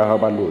matwagiba how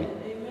baloi.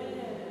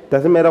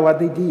 Doesn't matter what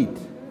they did.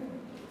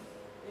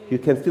 You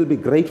can still be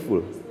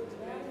grateful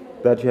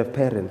that you have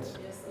parents.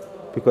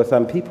 Because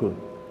some people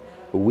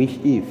wish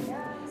if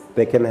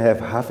they can have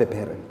half a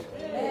parent.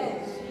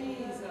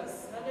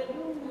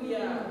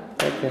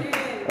 Okay,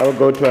 I'll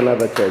go to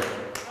another church.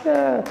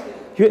 Yeah.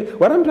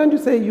 What I'm trying to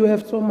say, you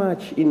have so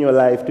much in your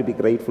life to be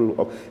grateful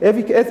of.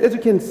 As you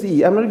can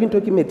see, I'm not even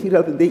talking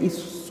material, there is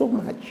so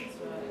much.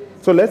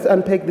 So let's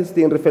unpack this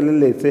thing,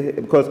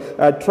 because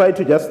I try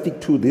to just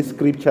stick to this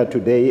scripture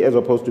today as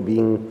opposed to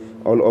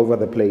being all over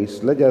the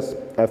place. Let's just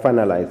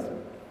finalize.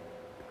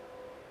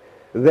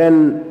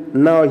 Then,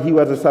 now he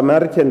was a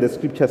Samaritan, the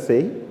scriptures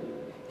say.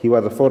 He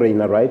was a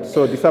foreigner, right?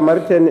 So the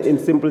Samaritan, in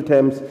simple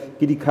terms,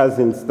 Kidi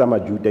cousins Tama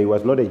Judah, he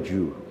was not a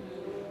Jew.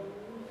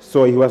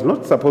 So he was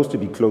not supposed to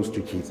be close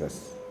to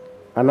Jesus.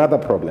 Another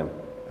problem,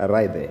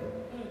 right there.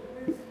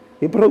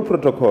 He broke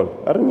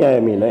protocol.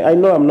 I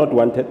know I'm not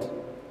wanted,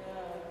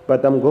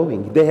 but I'm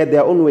going. They had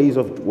their own ways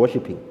of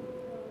worshiping.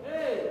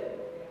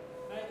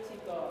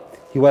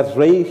 He was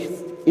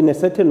raised in a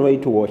certain way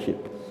to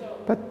worship.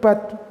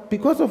 But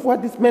because of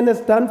what this man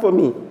has done for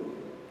me,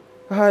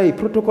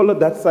 protocol on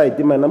that side,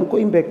 man, I'm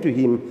going back to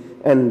him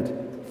and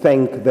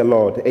thank the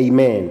Lord.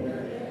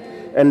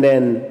 Amen. And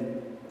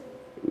then,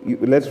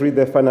 let's read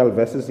the final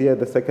verses here,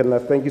 the second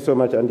last. Thank you so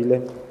much,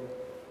 Andile.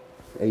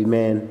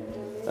 Amen.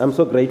 I'm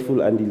so grateful,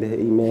 Andile.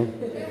 Amen.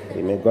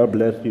 Amen. God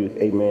bless you.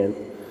 Amen.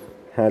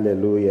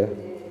 Hallelujah.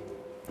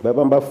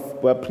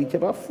 Ba preacher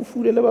ba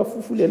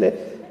fufulele.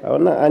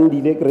 Haona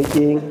Andile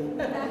greeting.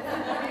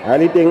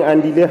 Haliteng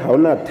Andile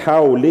haona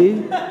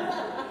taule.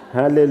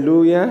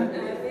 Hallelujah.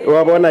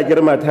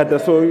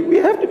 So we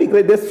have to be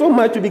great. There's so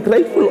much to be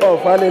grateful of.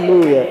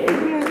 Hallelujah.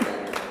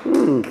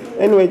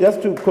 Anyway,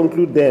 just to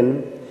conclude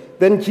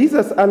then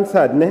Jesus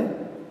answered,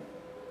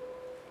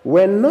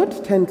 we're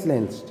not 10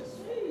 cleansed.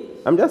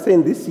 I'm just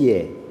saying this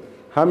year,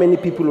 how many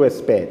people were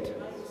spared?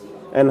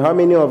 And how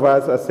many of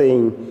us are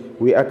saying,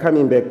 we are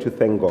coming back to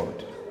thank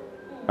God?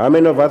 How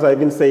many of us are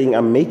even saying,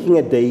 I'm making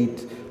a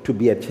date to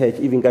be at church,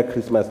 even at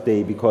Christmas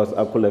Day, because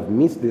I could have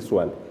missed this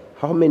one?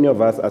 How many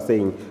of us are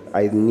saying,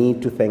 I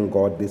need to thank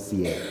God this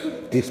year,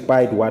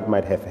 despite what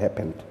might have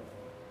happened?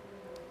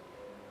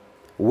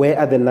 Where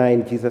are the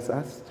 9, Jesus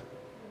asked?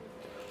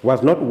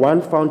 Was not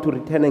one found to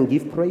return and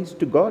give praise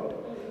to God,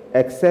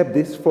 except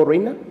this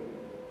foreigner?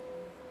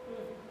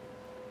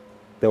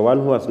 The one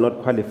who was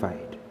not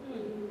qualified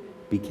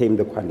became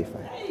the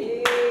qualified.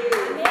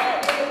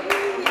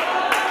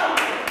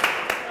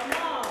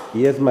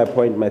 Here's my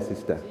point, my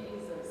sister.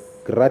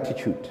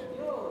 Gratitude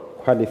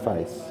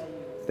qualifies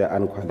the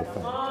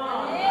unqualified.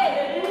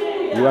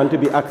 You want to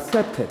be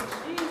accepted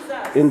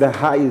in the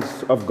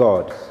eyes of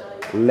God.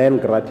 Learn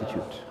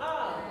gratitude.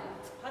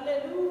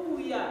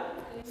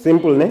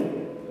 Simple, ne?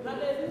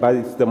 But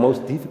it's the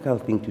most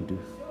difficult thing to do.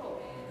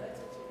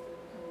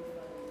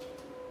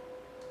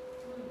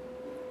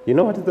 You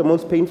know what is the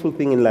most painful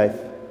thing in life?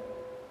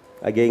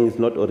 Again, it's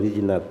not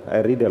original. I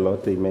read a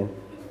lot, amen.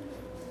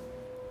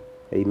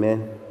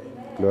 Amen.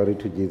 Glory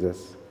to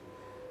Jesus.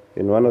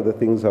 In one of the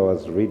things I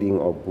was reading,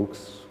 or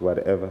books,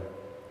 whatever,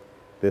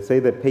 they say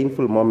the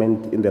painful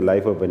moment in the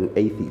life of an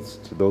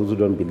atheist, those who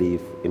don't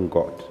believe in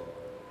God,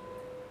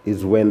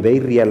 is when they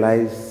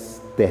realize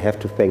they have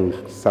to thank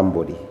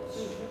somebody,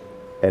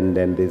 and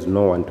then there's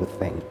no one to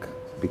thank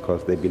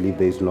because they believe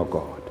there is no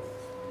God.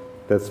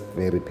 That's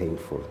very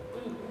painful.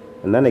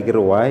 And then I get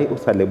why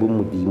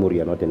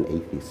you're not an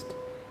atheist.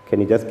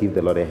 Can you just give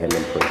the Lord a hand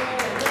and pray?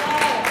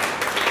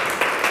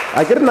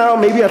 I get now,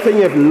 maybe you're saying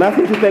you have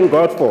nothing to thank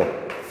God for.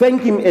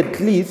 Thank him, at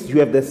least you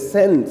have the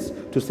sense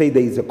to say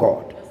there is a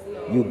God.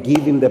 You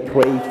give him the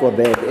praise for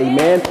that.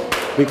 Amen.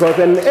 Because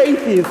an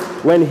atheist,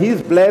 when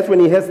he's blessed, when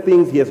he has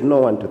things, he has no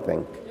one to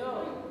thank.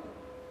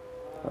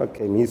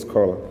 Okay, Miss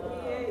Caller.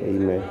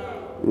 Amen.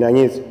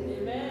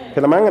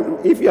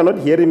 If you're not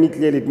hearing me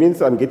clearly, it means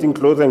I'm getting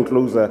closer and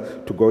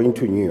closer to going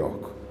to New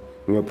York.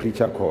 New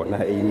preacher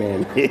corner.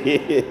 Amen.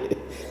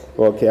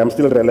 Okay, I'm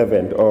still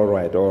relevant. All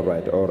right.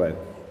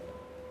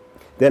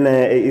 Then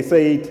he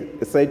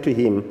said to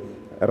him,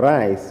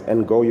 rise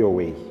and go your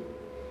way.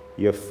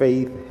 Your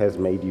faith has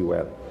made you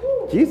well.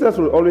 Jesus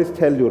will always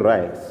tell you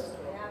rise.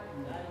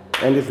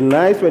 And it's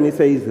nice when he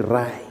says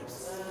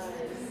rise.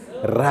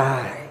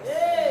 Rise.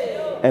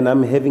 And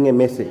I'm having a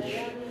message.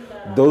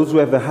 Those who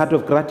have the heart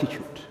of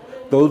gratitude,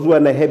 those who are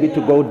in a habit to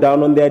go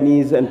down on their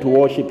knees and to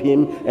worship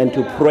him and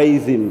to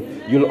praise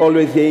him, you'll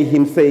always hear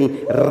him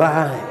saying,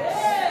 rise.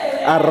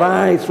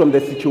 Arise from the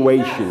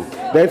situation.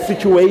 That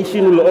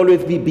situation will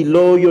always be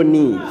below your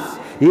knees.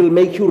 He'll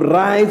make you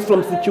rise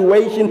from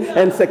situation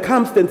and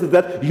circumstances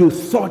that you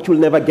thought you'll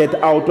never get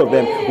out of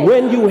them.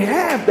 When you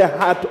have the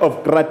heart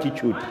of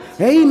gratitude.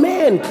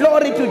 Amen.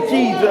 Glory to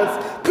Jesus.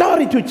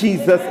 Glory to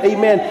Jesus.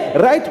 Amen.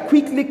 Right,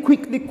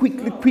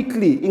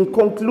 quickly. In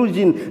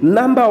conclusion,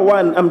 number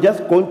one, I'm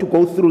just going to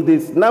go through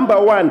this. Number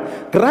one,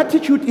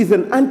 gratitude is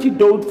an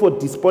antidote for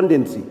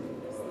despondency.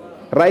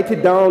 Write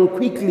it down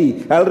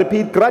quickly. I'll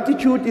repeat.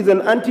 Gratitude is an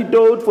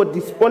antidote for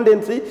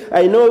despondency.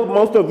 I know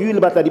most of you,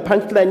 but the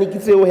punchline,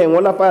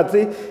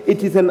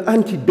 it is an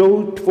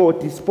antidote for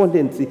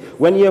despondency.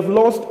 When you have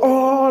lost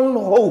all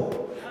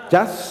hope,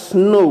 just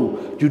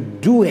know you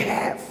do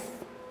have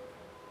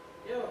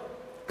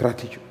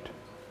gratitude.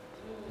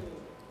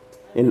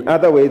 In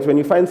other words, when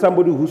you find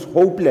somebody who's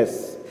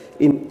hopeless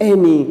in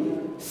any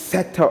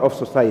sector of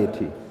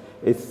society,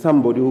 it's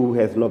somebody who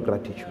has no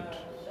gratitude.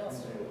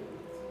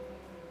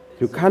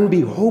 You can't be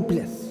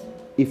hopeless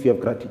if you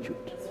have gratitude.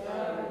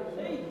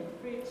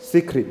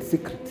 Secret.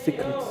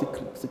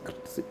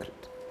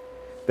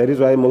 That is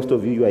why most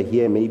of you are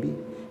here, maybe.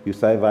 You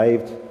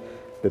survived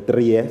the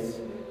 3 years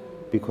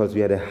because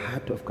you had a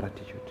heart of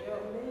gratitude.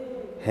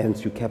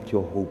 Hence, you kept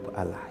your hope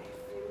alive.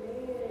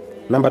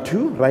 Number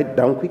 2, write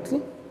down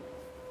quickly.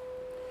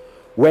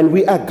 When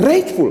we are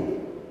grateful,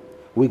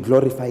 we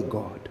glorify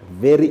God.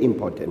 Very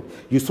important.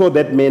 You saw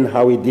that man,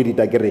 how he did it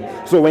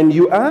again. So when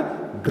you are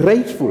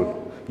grateful,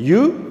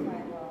 you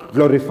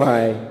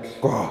glorify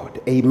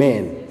God.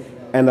 Amen.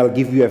 And I'll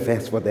give you a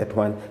verse for that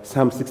one.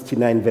 Psalm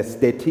 69 verse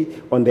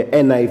 30 on the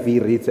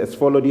NIV reads as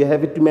follows. Do you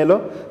have it,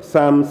 Tumelo?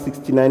 Psalm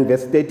 69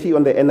 verse 30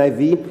 on the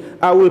NIV.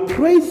 I will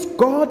praise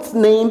God's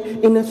name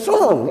in a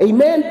song.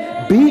 Amen.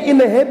 Be in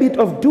the habit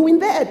of doing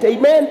that.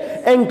 Amen.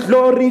 And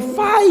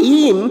glorify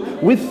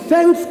him with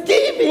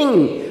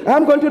thanksgiving.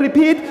 I'm going to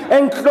repeat.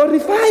 And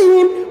glorify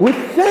him with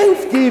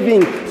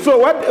thanksgiving. So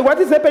what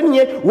is happening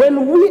here?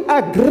 When we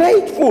are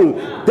grateful,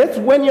 that's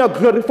when you're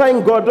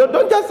glorifying God.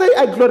 Don't just say,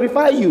 I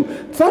glorify you.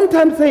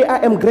 Sometimes say, I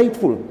am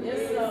grateful.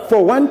 Yes,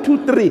 for 1,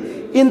 2, 3.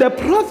 In the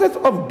process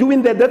of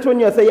doing that, that's when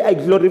you say, I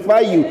glorify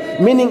you.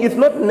 Meaning it's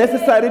not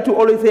necessary to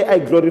always say, I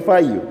glorify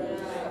you.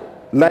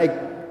 Like,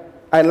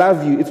 I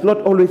love you. It's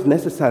not always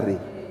necessary.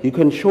 You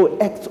can show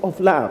acts of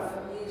love.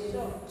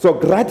 So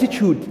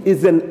gratitude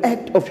is an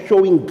act of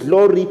showing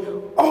glory,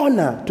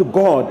 honor to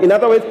God. In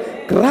other words,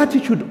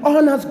 gratitude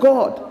honors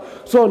God.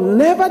 So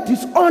never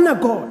dishonor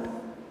God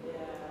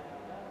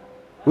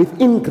with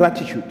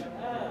ingratitude.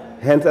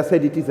 Hence I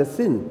said it is a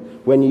sin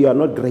when you are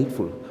not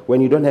grateful,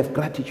 when you don't have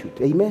gratitude.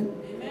 Amen?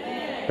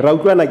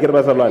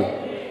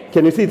 Amen.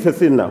 Can you see it's a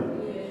sin now?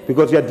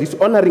 Because you are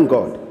dishonoring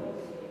God.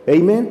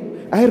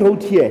 Amen? I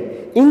wrote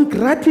here,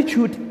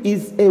 ingratitude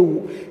is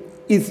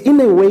in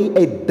a way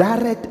a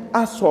direct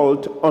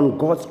assault on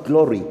God's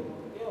glory.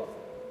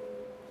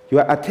 You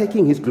are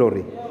attacking his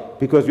glory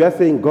because you are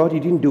saying, God, you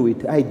didn't do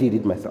it, I did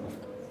it myself.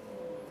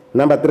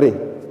 Number 3.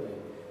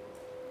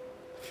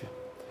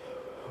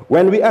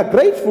 When we are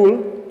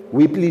grateful,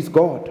 we please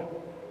God.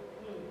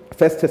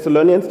 1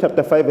 Thessalonians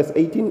chapter 5 verse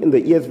 18 in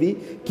the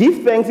ESV.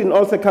 Give thanks in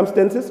all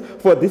circumstances,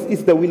 for this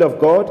is the will of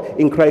God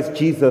in Christ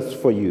Jesus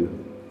for you.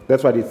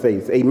 That's what it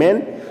says.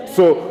 Amen.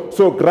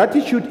 So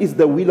gratitude is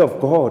the will of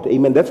God.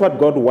 Amen. That's what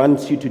God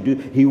wants you to do.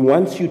 He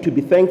wants you to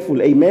be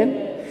thankful.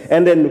 Amen.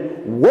 And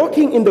then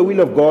walking in the will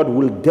of God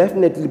will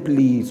definitely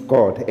please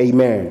God.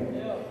 Amen.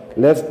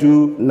 Let's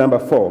do number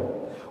 4.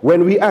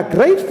 When we are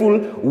grateful,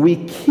 we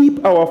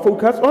keep our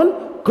focus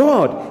on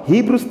God.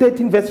 Hebrews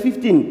 13 verse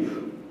 15.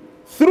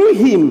 Through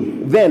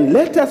him, then,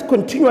 let us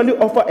continually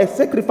offer a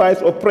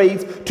sacrifice of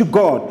praise to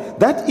God.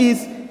 That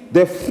is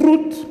the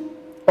fruit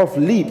of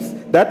lips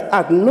that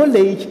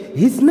acknowledge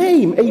his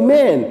name.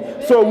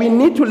 Amen. So we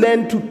need to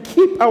learn to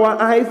keep our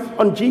eyes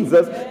on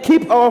Jesus,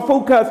 keep our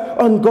focus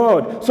on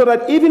God, so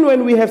that even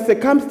when we have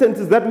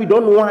circumstances that we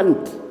don't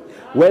want,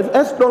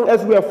 as long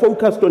as we are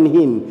focused on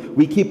him,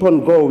 we keep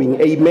on going.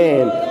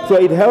 Amen. So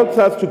it helps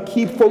us to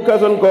keep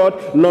focus on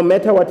God no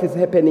matter what is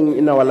happening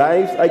in our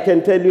lives. I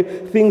can tell you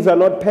things are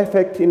not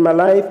perfect in my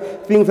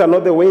life. Things are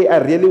not the way I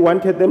really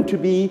wanted them to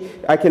be.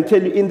 I can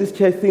tell you in this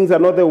church things are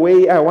not the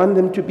way I want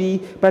them to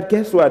be. But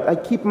guess what? I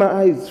keep my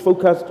eyes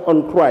focused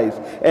on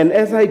Christ. And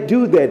as I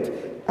do that,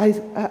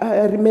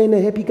 I remain a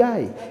happy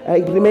guy. I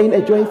remain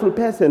a joyful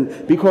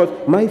person because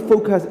my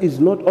focus is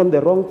not on the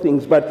wrong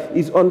things, but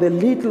is on the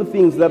little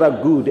things that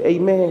are good.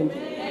 Amen.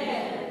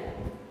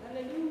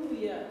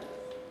 Hallelujah.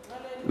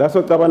 That's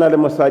what Tabana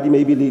Mosadi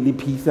maybe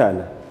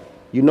Lipisana.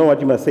 You know what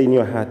you must say in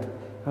your heart.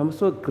 I'm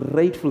so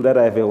grateful that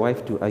I have a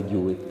wife to argue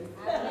with.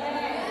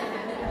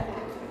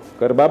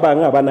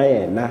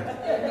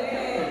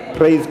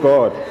 Praise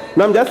God.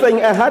 No, I'm just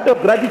saying a heart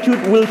of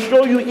gratitude will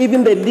show you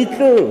even the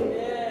little.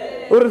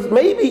 Or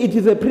maybe it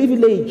is a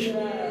privilege.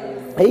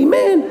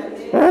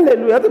 Amen.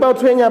 Hallelujah. That's about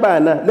training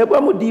abana.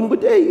 Lekwa mudimbu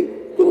te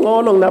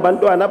kungono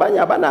nabantwana abanye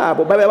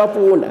abanabo babe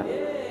bafuna.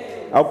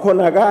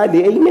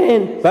 Awukhonakali.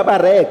 Amen.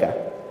 Babareka.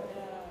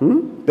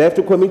 They have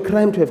to commit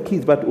crime to have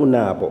kids, but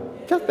unabo.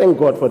 Just thank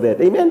God for that.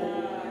 Amen.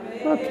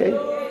 Okay.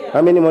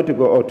 How many more to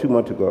go? Oh, 2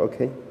 more to go.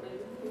 Okay.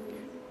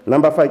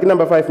 Number 5.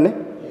 Number 5, ne?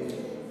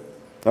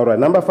 All right.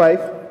 Number 5.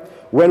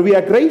 When we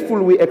are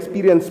grateful, we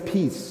experience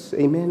peace.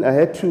 Amen. I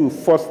had to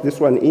force this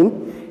one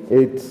in.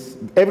 It's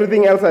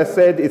everything else I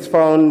said is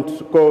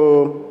found.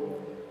 Go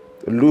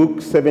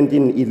Luke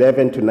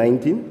 17:11 to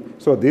 19.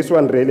 So this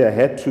one really I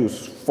had to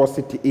force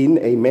it in.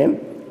 Amen.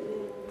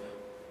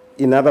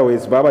 In other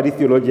words, Baba, the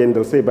theologian,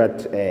 they'll say,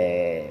 but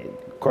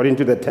according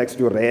to the text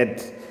you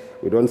read,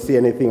 we don't see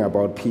anything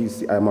about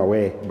peace. I'm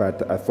aware,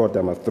 but I thought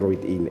I must throw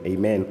it in.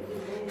 Amen.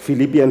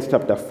 Philippians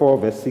chapter 4,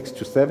 verse 6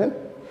 to 7.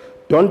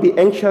 Don't be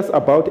anxious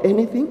about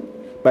anything,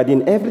 but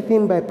in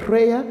everything by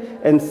prayer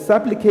and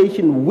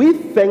supplication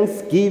with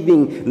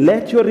thanksgiving,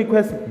 let your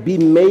requests be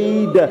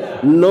made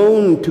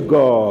known to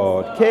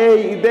God.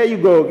 Okay, there you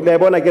go. And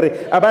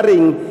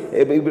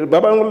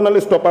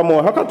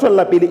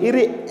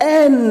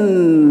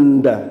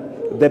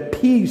the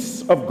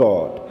peace of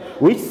God,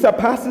 which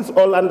surpasses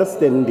all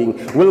understanding,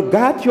 will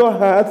guard your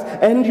hearts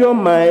and your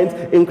minds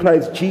in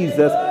Christ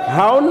Jesus.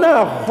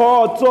 Hauna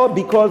hoto,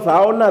 because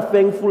hauna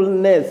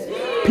thankfulness.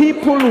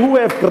 People who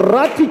have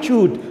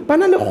gratitude,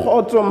 banale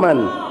hoto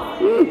man.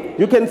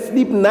 You can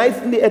sleep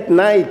nicely at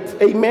night.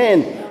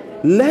 Amen.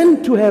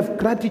 Learn to have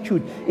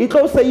gratitude. It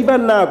also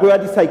even now go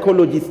at the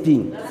psychologist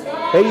thing.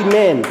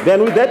 Amen.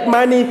 Then with that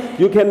money,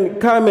 you can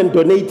come and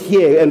donate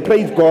here and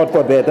praise God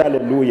for that.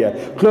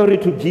 Hallelujah. Glory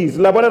to Jesus.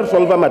 Number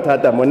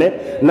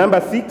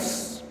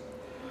 6.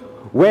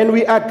 When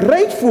we are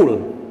grateful,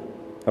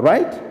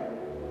 right?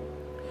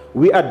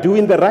 We are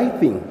doing the right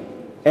thing.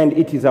 And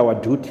it is our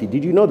duty.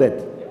 Did you know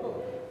that?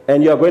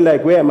 And you are going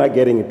like, where am I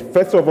getting it?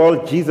 First of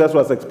all, Jesus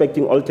was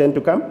expecting all 10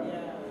 to come.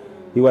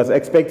 He was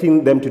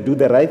expecting them to do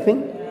the right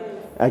thing.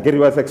 He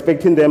was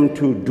expecting them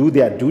to do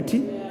their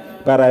duty.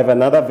 But I have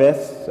another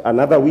verse,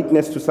 another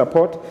witness to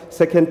support.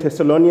 2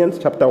 Thessalonians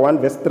chapter 1,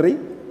 verse 3.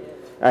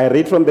 I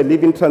read from the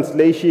Living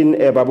Translation,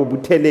 Babu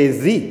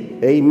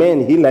Butelezi.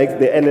 Amen. He likes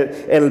the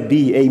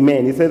LB.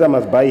 Amen. He says I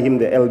must buy him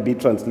the LB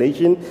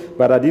translation.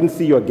 But I didn't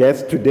see your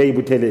guest today,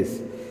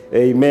 Butelezi.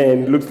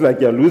 Amen. Looks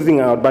like you're losing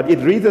out. But it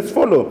reads as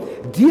follows.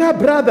 Dear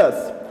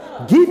brothers,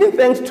 giving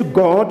thanks to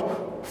God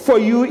for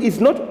you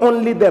is not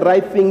only the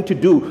right thing to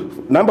do.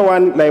 Number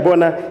one,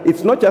 Laibona,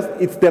 it's not just,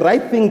 it's the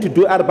right thing to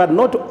do, but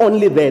not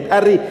only that,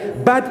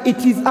 but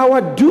it is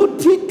our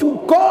duty to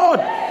God,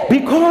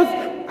 because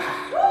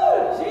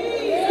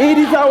it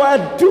is our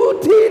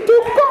duty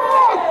to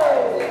God.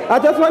 I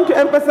just want to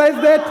emphasize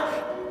that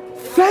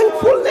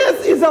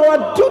thankfulness is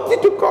our duty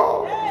to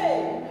God.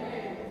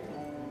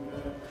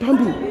 Don't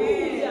be.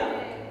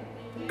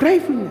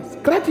 Gratefulness,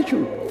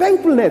 gratitude,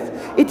 thankfulness,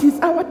 it is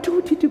our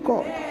duty to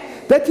God.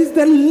 That is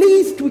the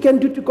least we can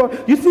do to God.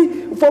 You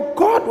see, for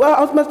God,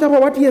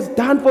 what He has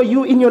done for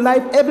you in your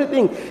life,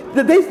 everything,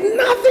 there's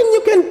nothing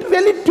you can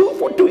really do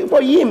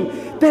for Him.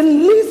 The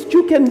least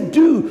you can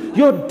do,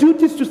 your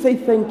duty is to say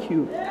thank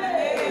you.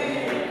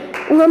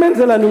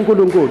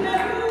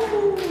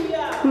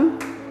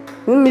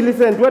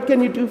 Millicent, what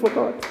can you do for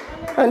God?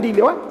 And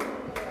what?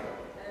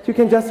 You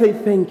can just say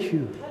thank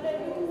you.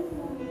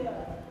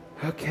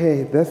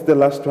 Okay, that's the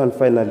last one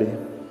finally.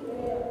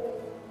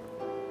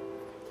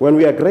 When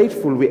we are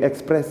grateful, we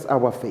express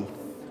our faith.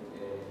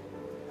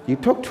 You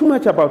talk too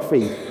much about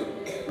faith,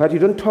 but you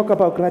don't talk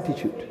about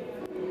gratitude.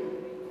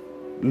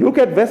 Look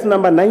at verse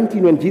number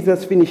 19 when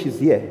Jesus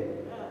finishes here.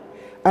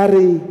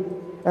 Luke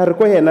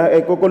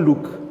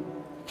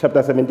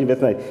chapter 17,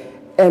 verse 9.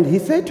 And he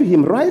said to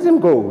him, rise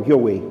and go your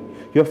way.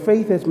 Your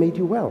faith has made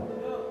you well.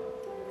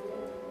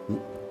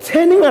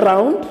 Turning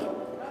around,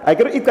 I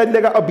get it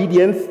like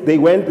obedience. They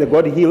went, they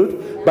got healed,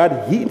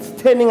 but he's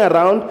turning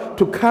around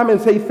to come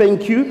and say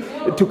thank you,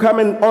 to come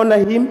and honor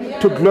him,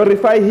 to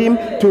glorify him,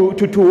 to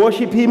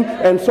worship him,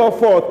 and so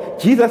forth.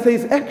 Jesus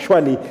says,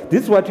 actually,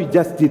 this is what you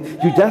just did.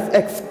 You just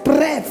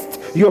expressed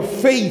your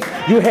faith.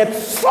 You had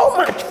so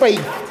much faith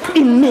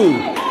in me.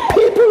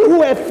 People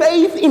who have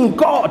faith in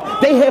God,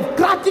 they have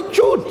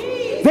gratitude.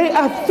 They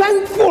are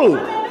thankful.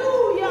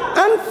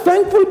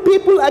 Unthankful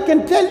people, I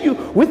can tell you,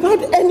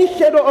 without any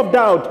shadow of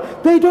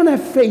doubt, they don't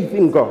have faith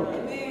in God.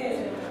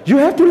 You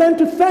have to learn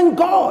to thank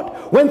God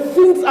when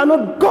things are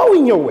not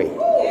going your way.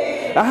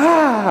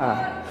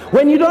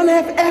 When you don't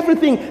have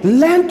everything,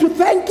 learn to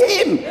thank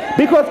Him,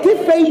 because give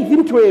faith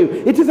into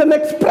it. It is an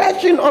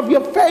expression of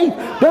your faith.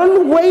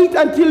 Don't wait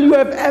until you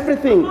have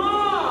everything.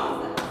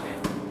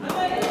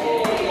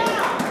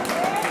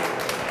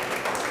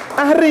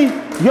 Ari,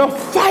 your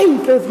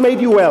faith has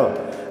made you well.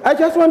 I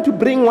just want to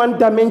bring one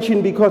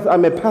dimension because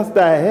I'm a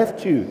pastor, I have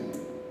to.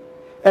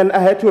 And I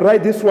had to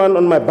write this one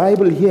on my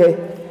Bible here.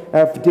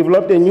 I've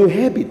developed a new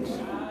habit.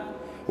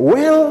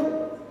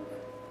 Well,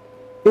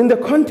 In the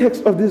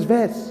context of this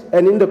verse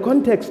and in the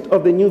context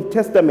of the New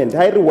Testament,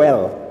 I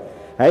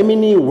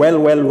mean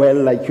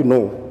well, like you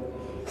know.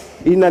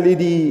 In a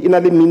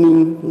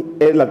meaning,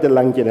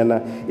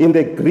 in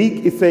the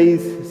Greek it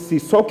says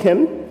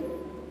sisoken.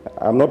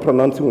 I'm not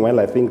pronouncing well,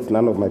 I think it's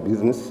none of my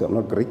business, I'm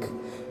not Greek.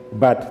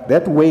 But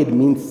that word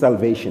means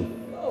salvation.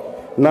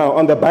 Now,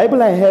 on the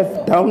Bible I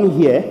have down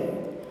here,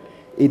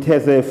 it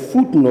has a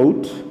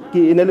footnote,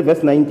 in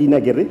verse 19,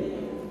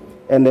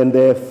 and then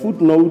the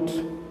footnote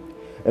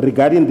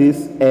regarding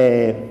this,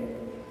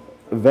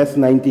 verse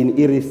 19,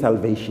 it is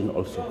salvation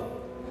also.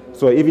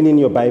 So even in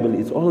your Bible,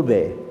 it's all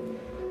there.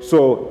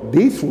 So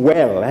this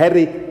well,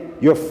 Harry,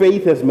 your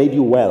faith has made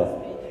you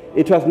well.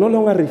 It was no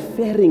longer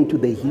referring to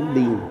the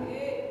healing.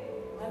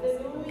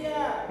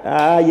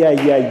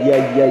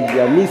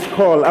 Miss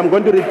call. I'm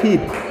going to repeat.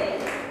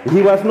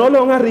 He was no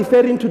longer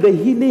referring to the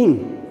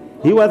healing.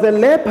 He was a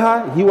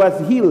leper. He was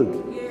healed.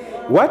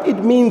 What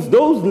it means,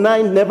 those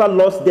 9 never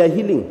lost their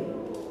healing.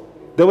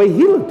 They were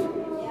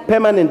healed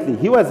permanently.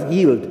 He was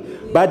healed.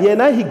 But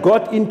now he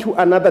got into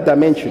another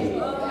dimension.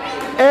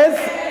 As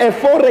a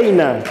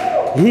foreigner,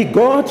 he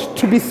got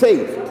to be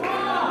saved. In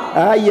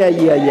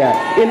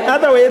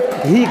other words,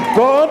 he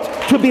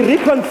got to be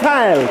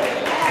reconciled.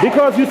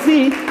 Because you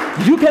see,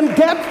 you can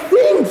get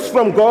things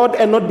from God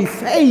and not be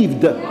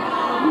saved.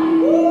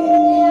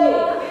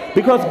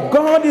 Because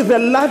God is a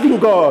loving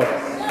God.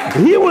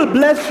 He will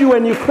bless you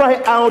when you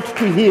cry out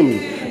to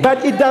him.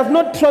 But it does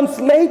not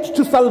translate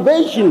to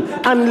salvation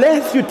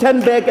unless you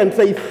turn back and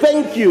say,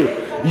 thank you.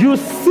 You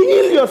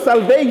seal your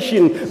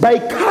salvation by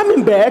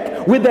coming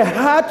back with a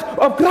heart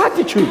of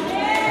gratitude.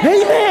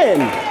 Amen.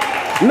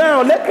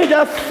 Now, let me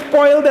just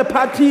spoil the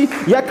party,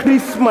 yeah,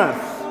 Christmas.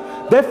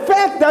 The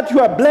fact that you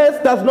are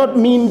blessed does not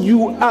mean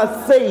you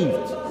are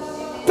saved.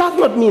 Does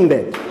not mean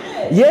that.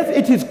 Yes,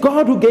 it is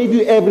God who gave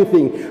you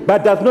everything,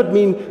 but does not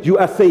mean you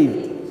are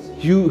saved.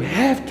 You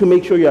have to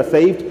make sure you are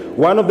saved.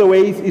 One of the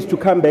ways is to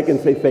come back and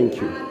say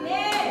thank you.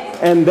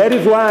 And that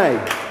is why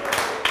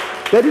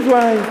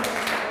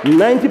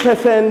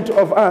 90%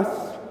 of us,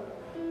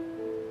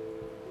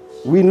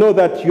 we know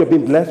that you have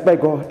been blessed by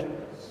God,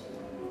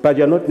 but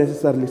you're not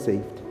necessarily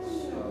saved.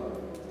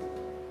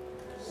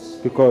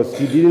 Because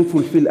you didn't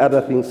fulfill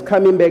other things.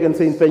 Coming back and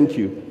saying thank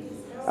you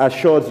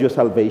assures your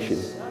salvation.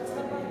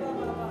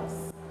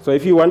 So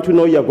if you want to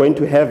know you're going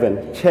to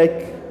heaven,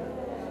 check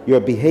your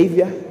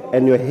behavior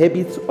and your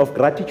habits of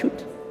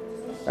gratitude.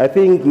 I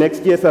think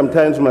next year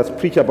sometimes we must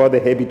preach about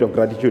the habit of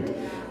gratitude.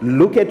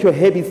 Look at your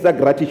habits of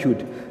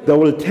gratitude. They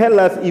will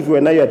tell us if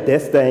we're now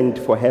destined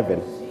for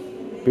heaven.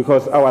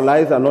 Because our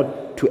lives are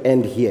not to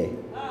end here.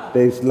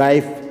 There is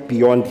life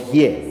beyond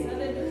here.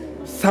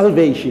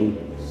 Salvation.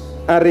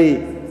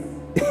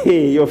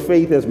 Your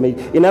faith has made.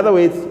 In other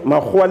words,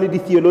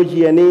 the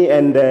theologian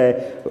and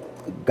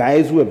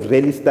guys who have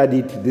really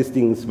studied these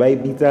things, by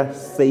bitter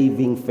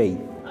saving faith.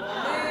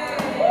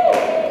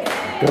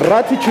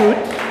 Gratitude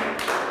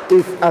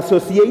is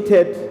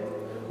associated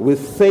with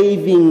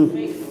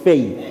saving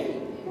faith.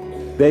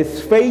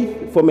 There's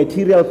faith for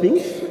material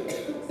things.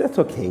 That's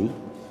okay.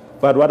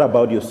 But what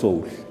about your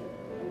soul?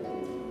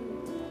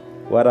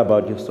 What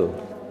about your soul?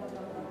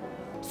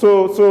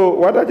 So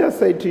what I just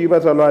said to you,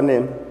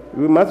 Bazalwane,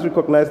 we must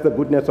recognize the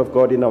goodness of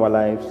God in our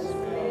lives.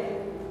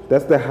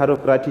 That's the heart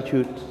of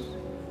gratitude.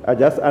 I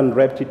just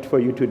unwrapped it for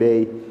you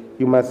today.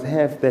 You must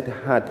have that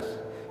heart.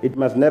 It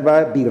must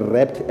never be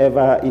wrapped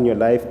ever in your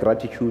life,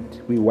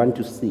 gratitude. We want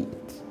to see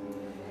it.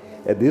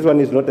 This one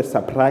is not a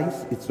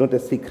surprise. It's not a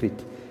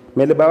secret.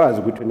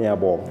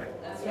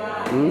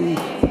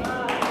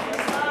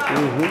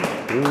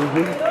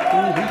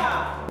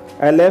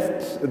 I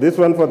left this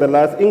one for the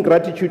last.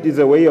 Ingratitude is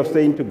a way of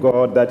saying to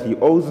God that he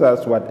owes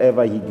us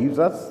whatever he gives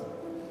us.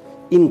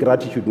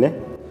 Ingratitude, ne?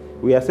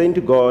 We are saying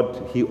to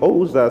God, he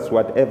owes us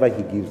whatever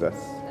he gives us.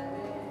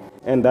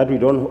 And that we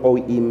don't owe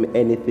him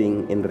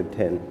anything in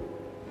return.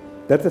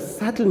 That's a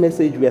subtle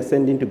message we are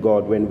sending to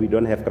God when we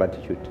don't have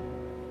gratitude.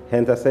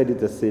 Hence I said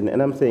it's a sin.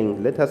 And I'm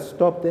saying, let us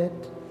stop that.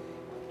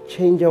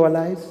 Change our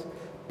lives.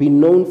 Be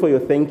known for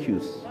your thank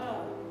yous.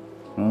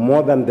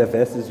 More than the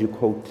verses you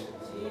quote.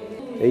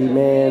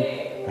 Amen.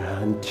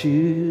 Unto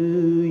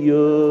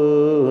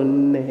your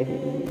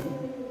name.